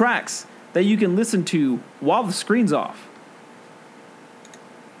 musical tracks that you can listen to while the screen's off.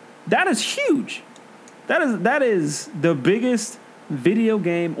 That is huge. That is the biggest video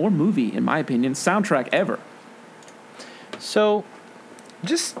game or movie, in my opinion, soundtrack ever. So,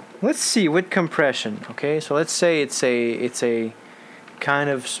 just let's see with compression. Okay, so let's say it's a kind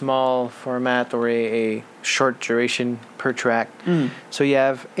of small format or a short duration per track. So you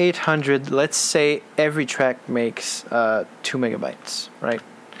have 800. Let's say every track makes 2 megabytes, right?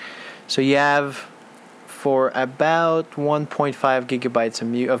 So you have for about 1.5 gigabytes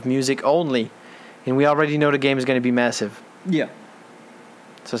of music only, and we already know the game is going to be massive. Yeah.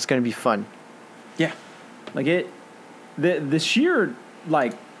 So it's going to be fun. Yeah. Like the sheer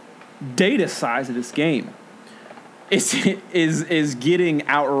like data size of this game is getting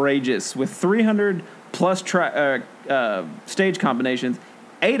outrageous with 300 plus stage combinations,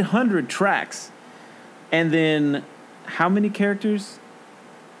 800 tracks, and then how many characters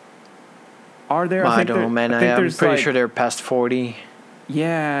are there? I don't know, man. I'm pretty sure they're past 40.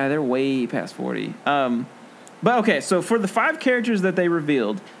 Yeah, they're way past 40. But okay, so for the 5 characters that they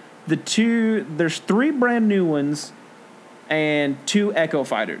revealed, there's 3 brand new ones and 2 Echo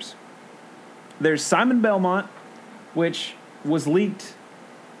Fighters. There's Simon Belmont, which was leaked,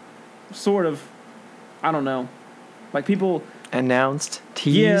 sort of, I don't know, like people announced,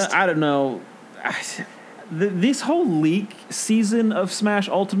 teased. Yeah, I don't know. This whole leak season of Smash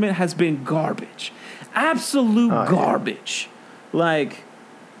Ultimate has been garbage, absolute garbage. Yeah. Like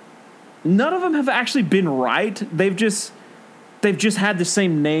none of them have actually been right. They've just had the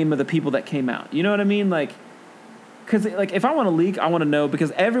same name of the people that came out. You know what I mean? Like. Because, like, if I want to leak, I want to know,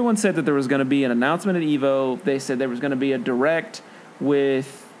 because everyone said that there was going to be an announcement at EVO. They said there was going to be a direct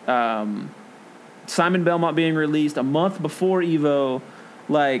with Simon Belmont being released a month before EVO.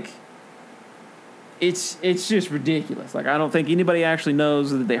 Like, it's just ridiculous. Like, I don't think anybody actually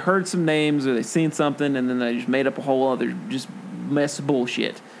knows that they heard some names or they seen something and then they just made up a whole other just mess of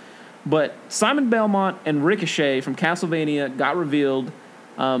bullshit. But Simon Belmont and Ricochet from Castlevania got revealed.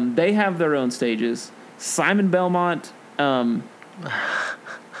 They have their own stages. Simon Belmont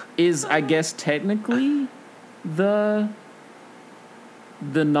is, I guess, technically the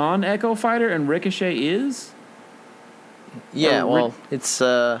non-Echo Fighter, and Ricochet is? Yeah, it's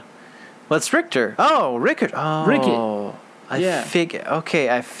Richter. Oh, Richter. Oh, Ricket.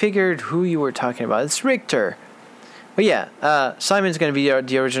 I figured who you were talking about. It's Richter. But yeah, Simon's going to be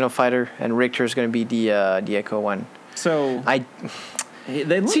the original fighter, and Richter's going to be the Echo one. So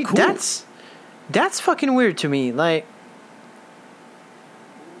they look cool. That's fucking weird to me. Like,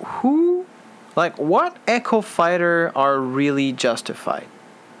 what Echo Fighter are really justified?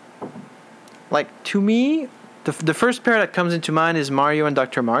 Like, to me, the first pair that comes into mind is Mario and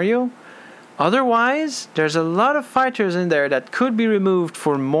Dr. Mario. Otherwise, there's a lot of fighters in there that could be removed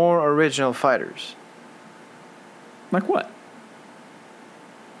for more original fighters. Like what?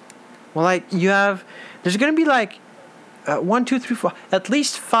 Well, like, there's going to be like, 1, 2, 3, 4, at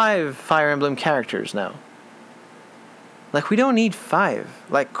least 5 Fire Emblem characters now. Like, we don't need 5.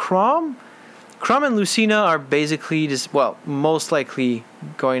 Like, Chrom and Lucina are basically most likely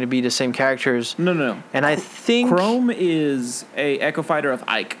going to be the same characters. No. And I think Chrom is a Echo Fighter of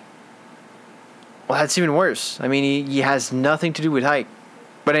Ike. Well, that's even worse. I mean, he has nothing to do with Ike.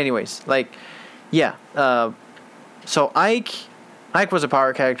 But anyways, like, yeah. So Ike was a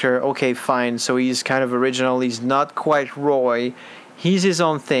power character. Okay, fine. So he's kind of original. He's not quite Roy. He's his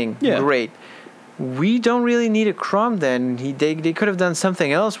own thing. Yeah. Great. We don't really need a Chrom then. They could have done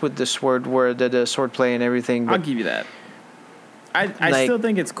something else with the sword, the sword play and everything. I'll give you that. I still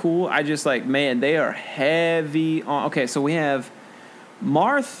think it's cool. I just they are heavy on. Okay, so we have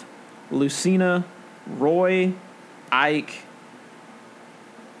Marth, Lucina, Roy, Ike,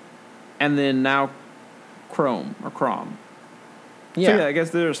 and then now Chrom. Yeah. So yeah, I guess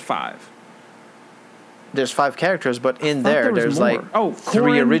there's 5. There's 5 characters, but in there's more. like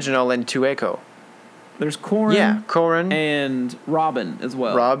 3 original and 2 Echo. There's Corrin. Yeah, Corrin. And Robin as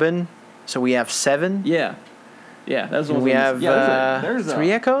well. Robin. So we have 7. Yeah. Yeah, that's what we have. There's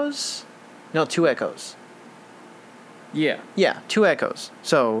 3 Echoes? No, 2 Echoes. Yeah. Yeah, 2 Echoes.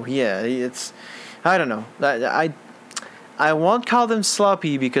 So yeah, it's. I don't know. I won't call them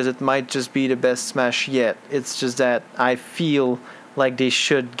sloppy because it might just be the best Smash yet. It's just that I feel like they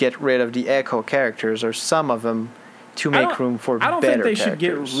should get rid of the Echo characters or some of them to make room for better characters. I don't think they should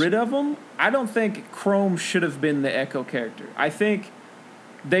get rid of them. I don't think Chrom should have been the Echo character. I think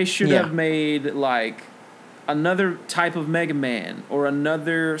they should have made like another type of Mega Man or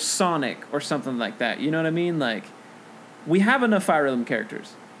another Sonic or something like that. You know what I mean? Like, we have enough Fire Emblem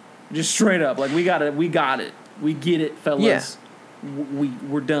characters. Just straight up. Like, we got it. We get it, fellas. Yeah.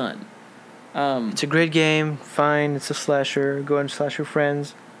 We're done. It's a great game. Fine. It's a slasher. Go and slash your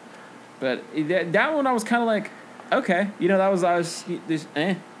friends. But that one I was kind of like, okay. You know, I was just,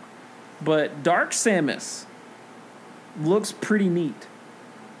 But Dark Samus looks pretty neat.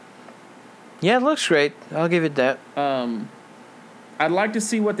 Yeah, it looks great. I'll give it that. I I'd like to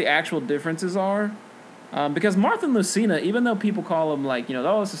see what the actual differences are. Because Marth and Lucina, even though people call them like,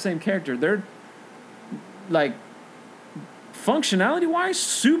 oh, it's the same character, they're like functionality-wise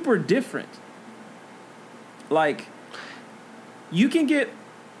super different. Like, you can get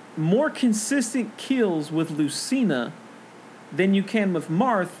more consistent kills with Lucina than you can with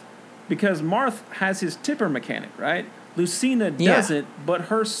Marth, because Marth has his tipper mechanic, right? Lucina doesn't, but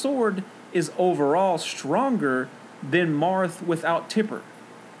her sword is overall stronger than Marth without tipper.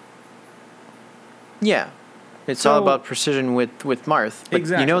 Yeah. It's all about precision with Marth. But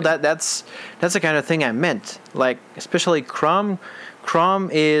exactly. That's the kind of thing I meant. Like, especially Crom. Crom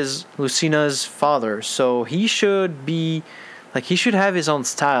is Lucina's father, so he should be, like, he should have his own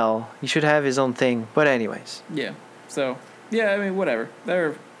style. He should have his own thing. But anyways. Yeah. So, yeah, I mean, whatever.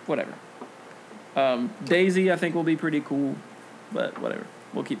 They're whatever. Daisy, I think, will be pretty cool, but whatever.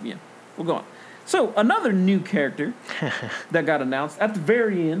 We'll go on. So, another new character that got announced at the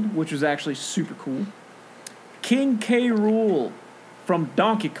very end, which was actually super cool. King K. Rool from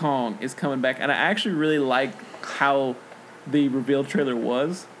Donkey Kong is coming back, and I actually really like how the reveal trailer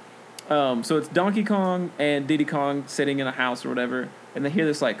was. So it's Donkey Kong and Diddy Kong sitting in a house or whatever, and they hear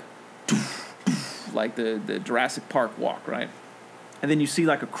this like the Jurassic Park walk, right? And then you see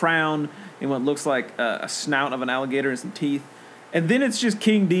like a crown and what looks like a snout of an alligator and some teeth, and then it's just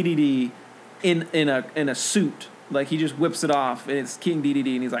King DDD in a suit, like he just whips it off, and it's King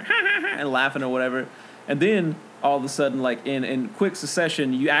DDD, and he's like ha ha ha and laughing or whatever. And then, all of a sudden, like, in quick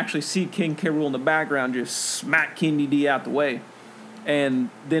succession, you actually see King K. Rool in the background just smack King DD out the way.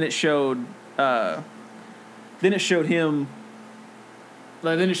 And then it showed him, then it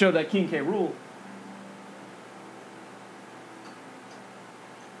showed that King K. Rool.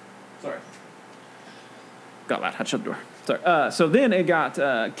 Sorry. Got loud, had to shut the door. Sorry. So then it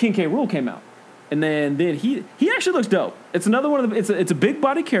got, King K. Rool came out. And then he actually looks dope. It's another one of the, it's a big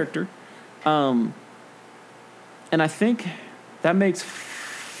body character. And I think that makes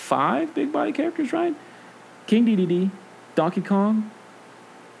 5 big body characters, right? King DDD, Donkey Kong,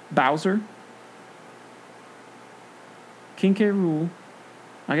 Bowser, King K. Rool.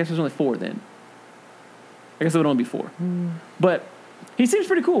 I guess there's only 4 then. I guess it would only be 4. But he seems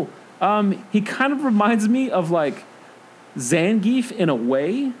pretty cool. He kind of reminds me of like Zangief in a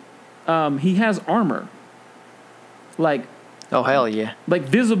way. He has armor. Like, oh, hell yeah. Like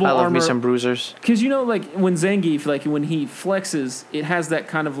visible armor. I love me some bruisers. Because, like, when Zangief, like, when he flexes, it has that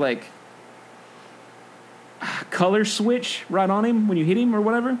kind of, like, color switch right on him when you hit him or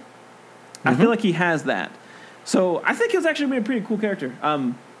whatever. Mm-hmm. I feel like he has that. So, I think he's actually going to be a pretty cool character.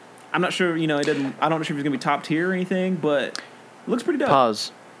 I'm not sure, I don't know if he's going to be top tier or anything, but it looks pretty dope.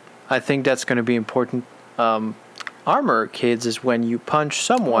 Pause. I think that's going to be important. Armor, kids, is when you punch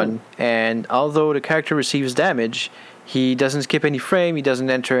someone, and although the character receives damage, he doesn't skip any frame. He doesn't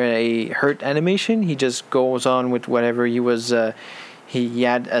enter a hurt animation. He just goes on with whatever he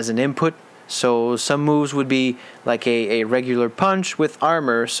had as an input. So some moves would be like a regular punch with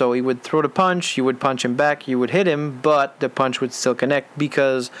armor. So he would throw the punch, you would punch him back, you would hit him, but the punch would still connect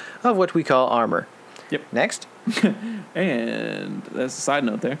because of what we call armor. Yep. Next. And that's a side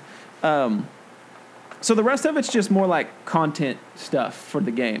note there. So the rest of it's just more like content stuff for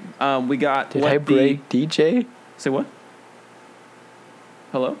the game. We got... Did I break DJ? Say what?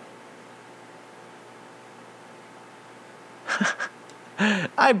 Hello?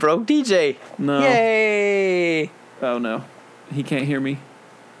 I broke DJ. No. Yay! Oh, no. He can't hear me.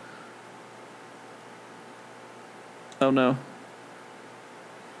 Oh, no.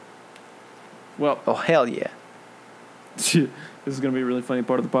 Well. Oh, hell yeah. This is going to be a really funny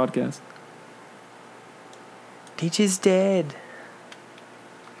part of the podcast. DJ's dead.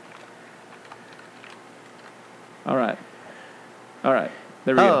 All right.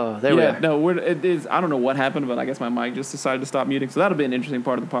 There we go. Oh, there we are. No, it is. I don't know what happened, but I guess my mic just decided to stop muting. So that'll be an interesting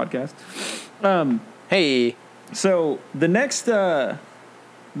part of the podcast. Hey. So the next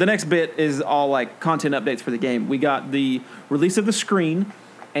bit is all like content updates for the game. We got the release of the screen,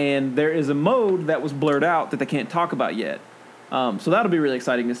 and there is a mode that was blurred out that they can't talk about yet. So that'll be really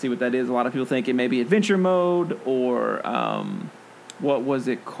exciting to see what that is. A lot of people think it may be adventure mode or what was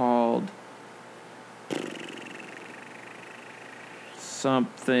it called?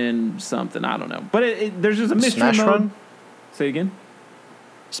 Something. I don't know. But there's just a mystery Smash mode. Run? Say again?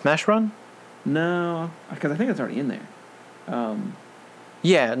 Smash Run? No, because I think it's already in there.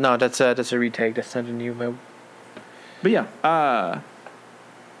 Yeah, no, that's a retake. That's not a new mode. But yeah,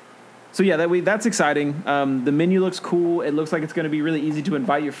 so yeah, that's exciting. The menu looks cool. It looks like it's going to be really easy to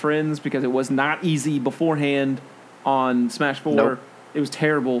invite your friends because it was not easy beforehand on Smash 4. Nope. It was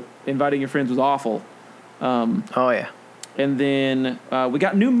terrible. Inviting your friends was awful. Oh yeah. And then we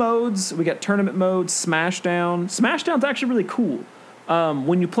got new modes. We got tournament mode, Smashdown. Smashdown's actually really cool.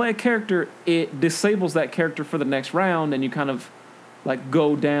 When you play a character, it disables that character for the next round, and you kind of like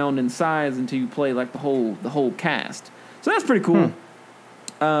go down in size until you play like the whole cast. So that's pretty cool.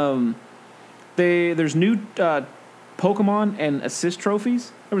 There's new Pokemon and assist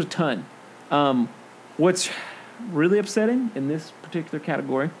trophies. There was a ton. What's really upsetting in this particular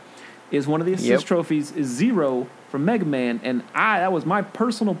category is one of the assist trophies is Zero from Mega Man, and that was my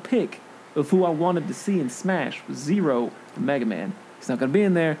personal pick of who I wanted to see in Smash was Zero from Mega Man. He's not going to be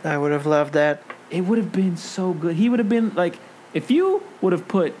in there. I would have loved that. It would have been so good. He would have been like, if you would have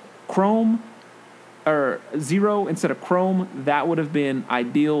put Chrome or Zero instead of Chrome, that would have been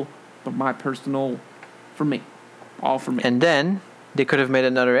ideal for me. All for me. And then they could have made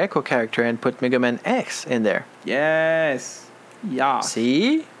another Echo character and put Mega Man X in there. Yes. Yeah.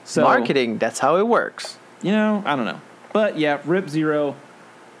 See? So, marketing, that's how it works. You know, I don't know. But yeah, rip Zero.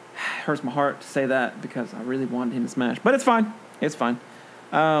 Hurts my heart to say that because I really wanted him to Smash. But it's fine. It's fine.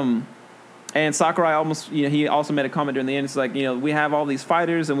 And Sakurai he also made a comment during the end. It's like, we have all these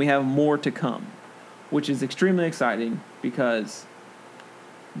fighters and we have more to come, which is extremely exciting because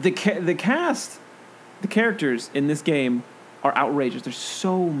the characters in this game are outrageous. There's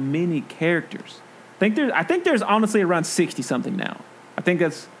so many characters. I think there's honestly around 60 something now. I think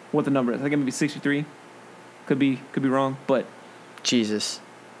that's what the number is. I think it may be 63. Could be wrong, but Jesus.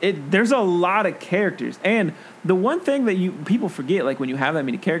 There's a lot of characters. And the one thing that people forget, like when you have that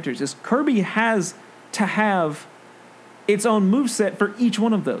many characters, is Kirby has to have its own moveset for each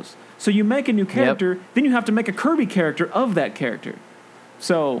one of those. So you make a new character, then you have to make a Kirby character of that character.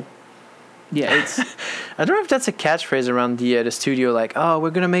 So, yeah, it's... I don't know if that's a catchphrase around the studio, like, oh, we're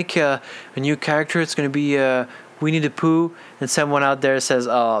going to make a new character. It's going to be Winnie the Pooh. And someone out there says,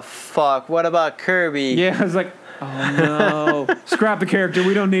 oh, fuck, what about Kirby? Yeah, it's like... Oh, no. Scrap the character.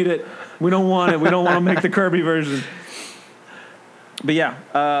 We don't need it. We don't want it. We don't want to make the Kirby version. But yeah,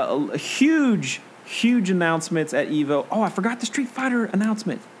 huge announcements at EVO. Oh, I forgot the Street Fighter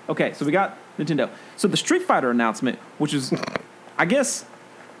announcement. Okay, so we got Nintendo. So the Street Fighter announcement, which is, I guess,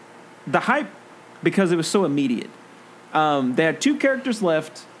 the hype because it was so immediate. They had 2 characters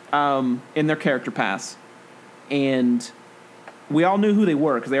left in their character pass. And we all knew who they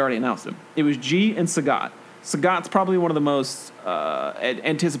were because they already announced them. It was G and Sagat. Sagat's probably one of the most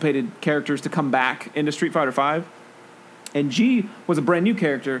anticipated characters to come back into Street Fighter V. And G was a brand new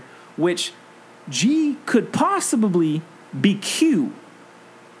character, which G could possibly be Q.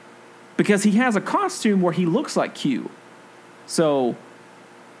 Because he has a costume where he looks like Q. So,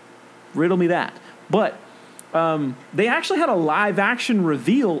 riddle me that. But they actually had a live-action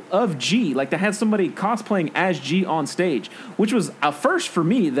reveal of G. Like, they had somebody cosplaying as G on stage, which was a first for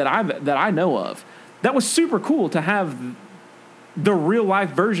me that I know of. That was super cool to have the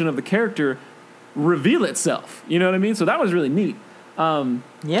real-life version of the character reveal itself. You know what I mean? So that was really neat.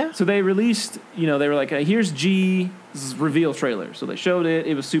 Yeah. So they released, they were like, here's G's reveal trailer. So they showed it.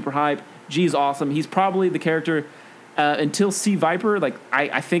 It was super hype. G's awesome. He's probably the character until C. Viper. Like,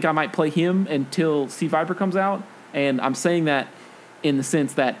 I think I might play him until C. Viper comes out. And I'm saying that in the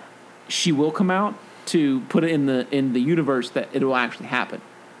sense that she will come out to put it in the universe that it will actually happen.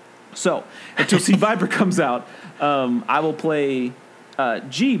 So, until C. Viper comes out, I will play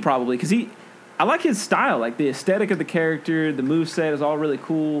G probably, because I like his style, like the aesthetic of the character, the moveset is all really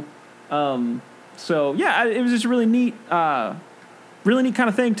cool. So, yeah, it was just a really neat kind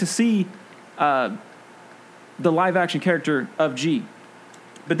of thing to see the live-action character of G.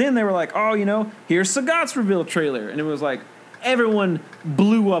 But then they were like, oh, here's Sagat's reveal trailer. And it was like, everyone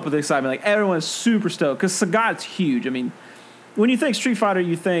blew up with excitement. Like, everyone's super stoked, because Sagat's huge. I mean, when you think Street Fighter,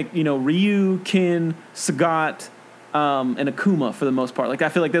 you think, Ryu, Ken, Sagat, and Akuma for the most part. Like, I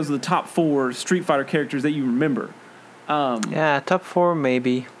feel like those are the top 4 Street Fighter characters that you remember. Yeah, top 4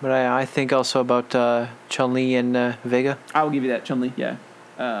 maybe, but I think also about Chun-Li and Vega. I will give you that, Chun-Li, yeah.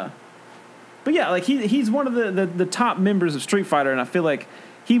 But yeah, like he's one of the top members of Street Fighter, and I feel like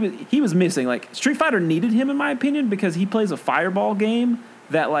he was missing. Like, Street Fighter needed him, in my opinion, because he plays a fireball game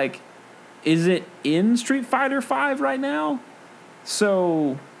that, like, isn't in Street Fighter 5 right now.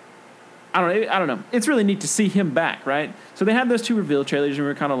 So, I don't know. It's really neat to see him back, right? So they had those 2 reveal trailers, and we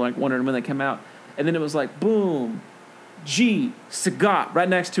were kind of like wondering when they came out. And then it was like, boom, G, Sagat, right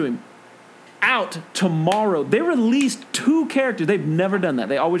next to him. Out tomorrow. They released 2 characters. They've never done that.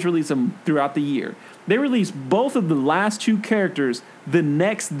 They always release them throughout the year. They released both of the last 2 characters the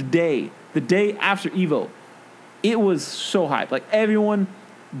next day, the day after EVO. It was so hype. Like, everyone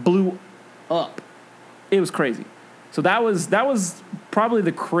blew up. It was crazy. So that was probably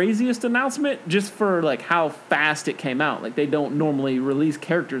the craziest announcement just for like how fast it came out. Like they don't normally release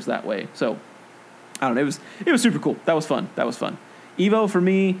characters that way. So I don't know. It was super cool. That was fun. EVO for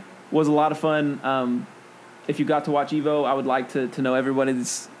me was a lot of fun. If you got to watch EVO, I would like to know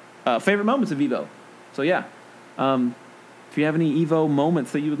everybody's favorite moments of EVO. So yeah, if you have any EVO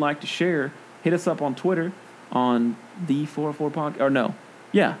moments that you would like to share, hit us up on Twitter on the 404 podcast. Or no,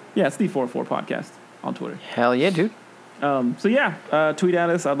 yeah, it's the 404 podcast on Twitter. Hell yeah, dude. So yeah, tweet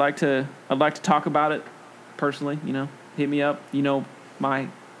at us. I'd like to talk about it personally. Hit me up. My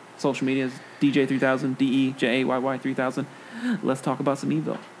social media is DJ3000, DEJAYY 3000. Let's talk about some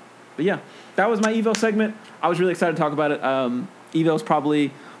EVO. But yeah, that was my EVO segment. I was really excited to talk about it. EVO is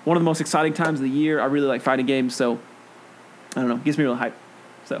probably one of the most exciting times of the year. I really like fighting games, so I don't know, gets me real hype.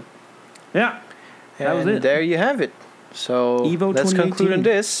 So yeah, that was it. There you have it. So EVO let's 2018. conclude on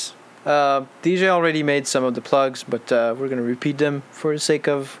this. DJ already made some of the plugs, but we're going to repeat them for the sake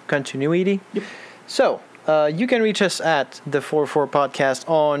of continuity. Yep. So, you can reach us at the 44 Podcast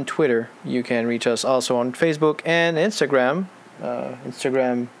on Twitter. You can reach us also on Facebook and Instagram.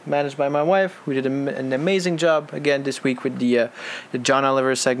 Instagram managed by my wife, who did an amazing job again this week with the John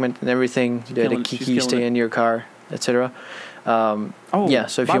Oliver segment and everything. The Kiki stay in your car, etc. Yeah,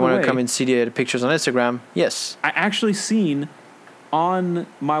 so if you want to come and see the pictures on Instagram, yes. I actually seen on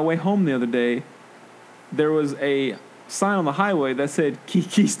my way home the other day, there was a sign on the highway that said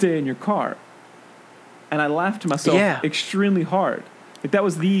Kiki stay in your car. And I laughed to myself extremely hard. Like that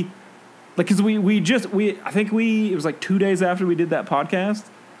was because I think it was like 2 days after we did that podcast.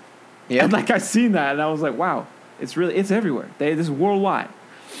 Yeah. And like I seen that and I was like, wow, it's everywhere. This is worldwide.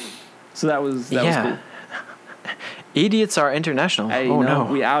 So that was cool. Idiots are international. No,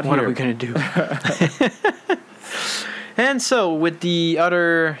 we out what here. What are we gonna do? And so with the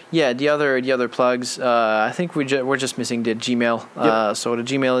other plugs, I think we're just missing the Gmail. Yep. So the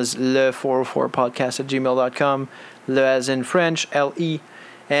Gmail is le404podcast@gmail.com. Le as in French, L-E.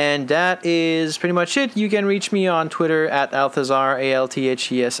 And that is pretty much it. You can reach me on Twitter at Althazar,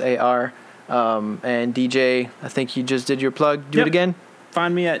 ALTHESAR. And DJ, I think you just did your plug. Do it again.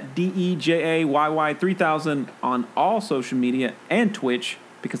 Find me at DEJAYY 3000 on all social media and Twitch,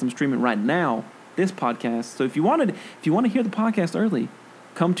 because I'm streaming right now this podcast. So if you want to hear the podcast early,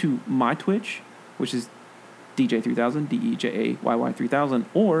 come to my Twitch, which is DJ3000, DEJAYY 3000,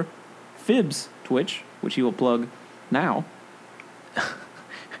 or Fib's Twitch, which he will plug now.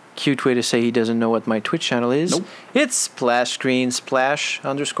 Cute way to say he doesn't know what my Twitch channel is. Nope. It's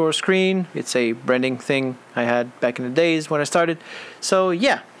splash_screen. It's a branding thing I had back in the days when I started. So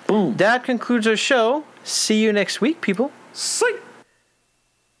yeah, boom. That concludes our show. See you next week, people. See.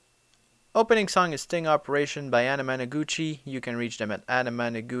 Opening song is Sting Operation by Anamanaguchi. You can reach them at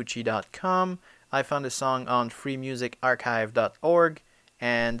anamanaguchi.com. I found the song on freemusicarchive.org,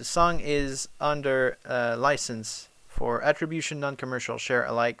 and the song is under license for Attribution Non-Commercial Share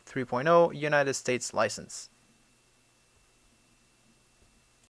Alike 3.0 United States license.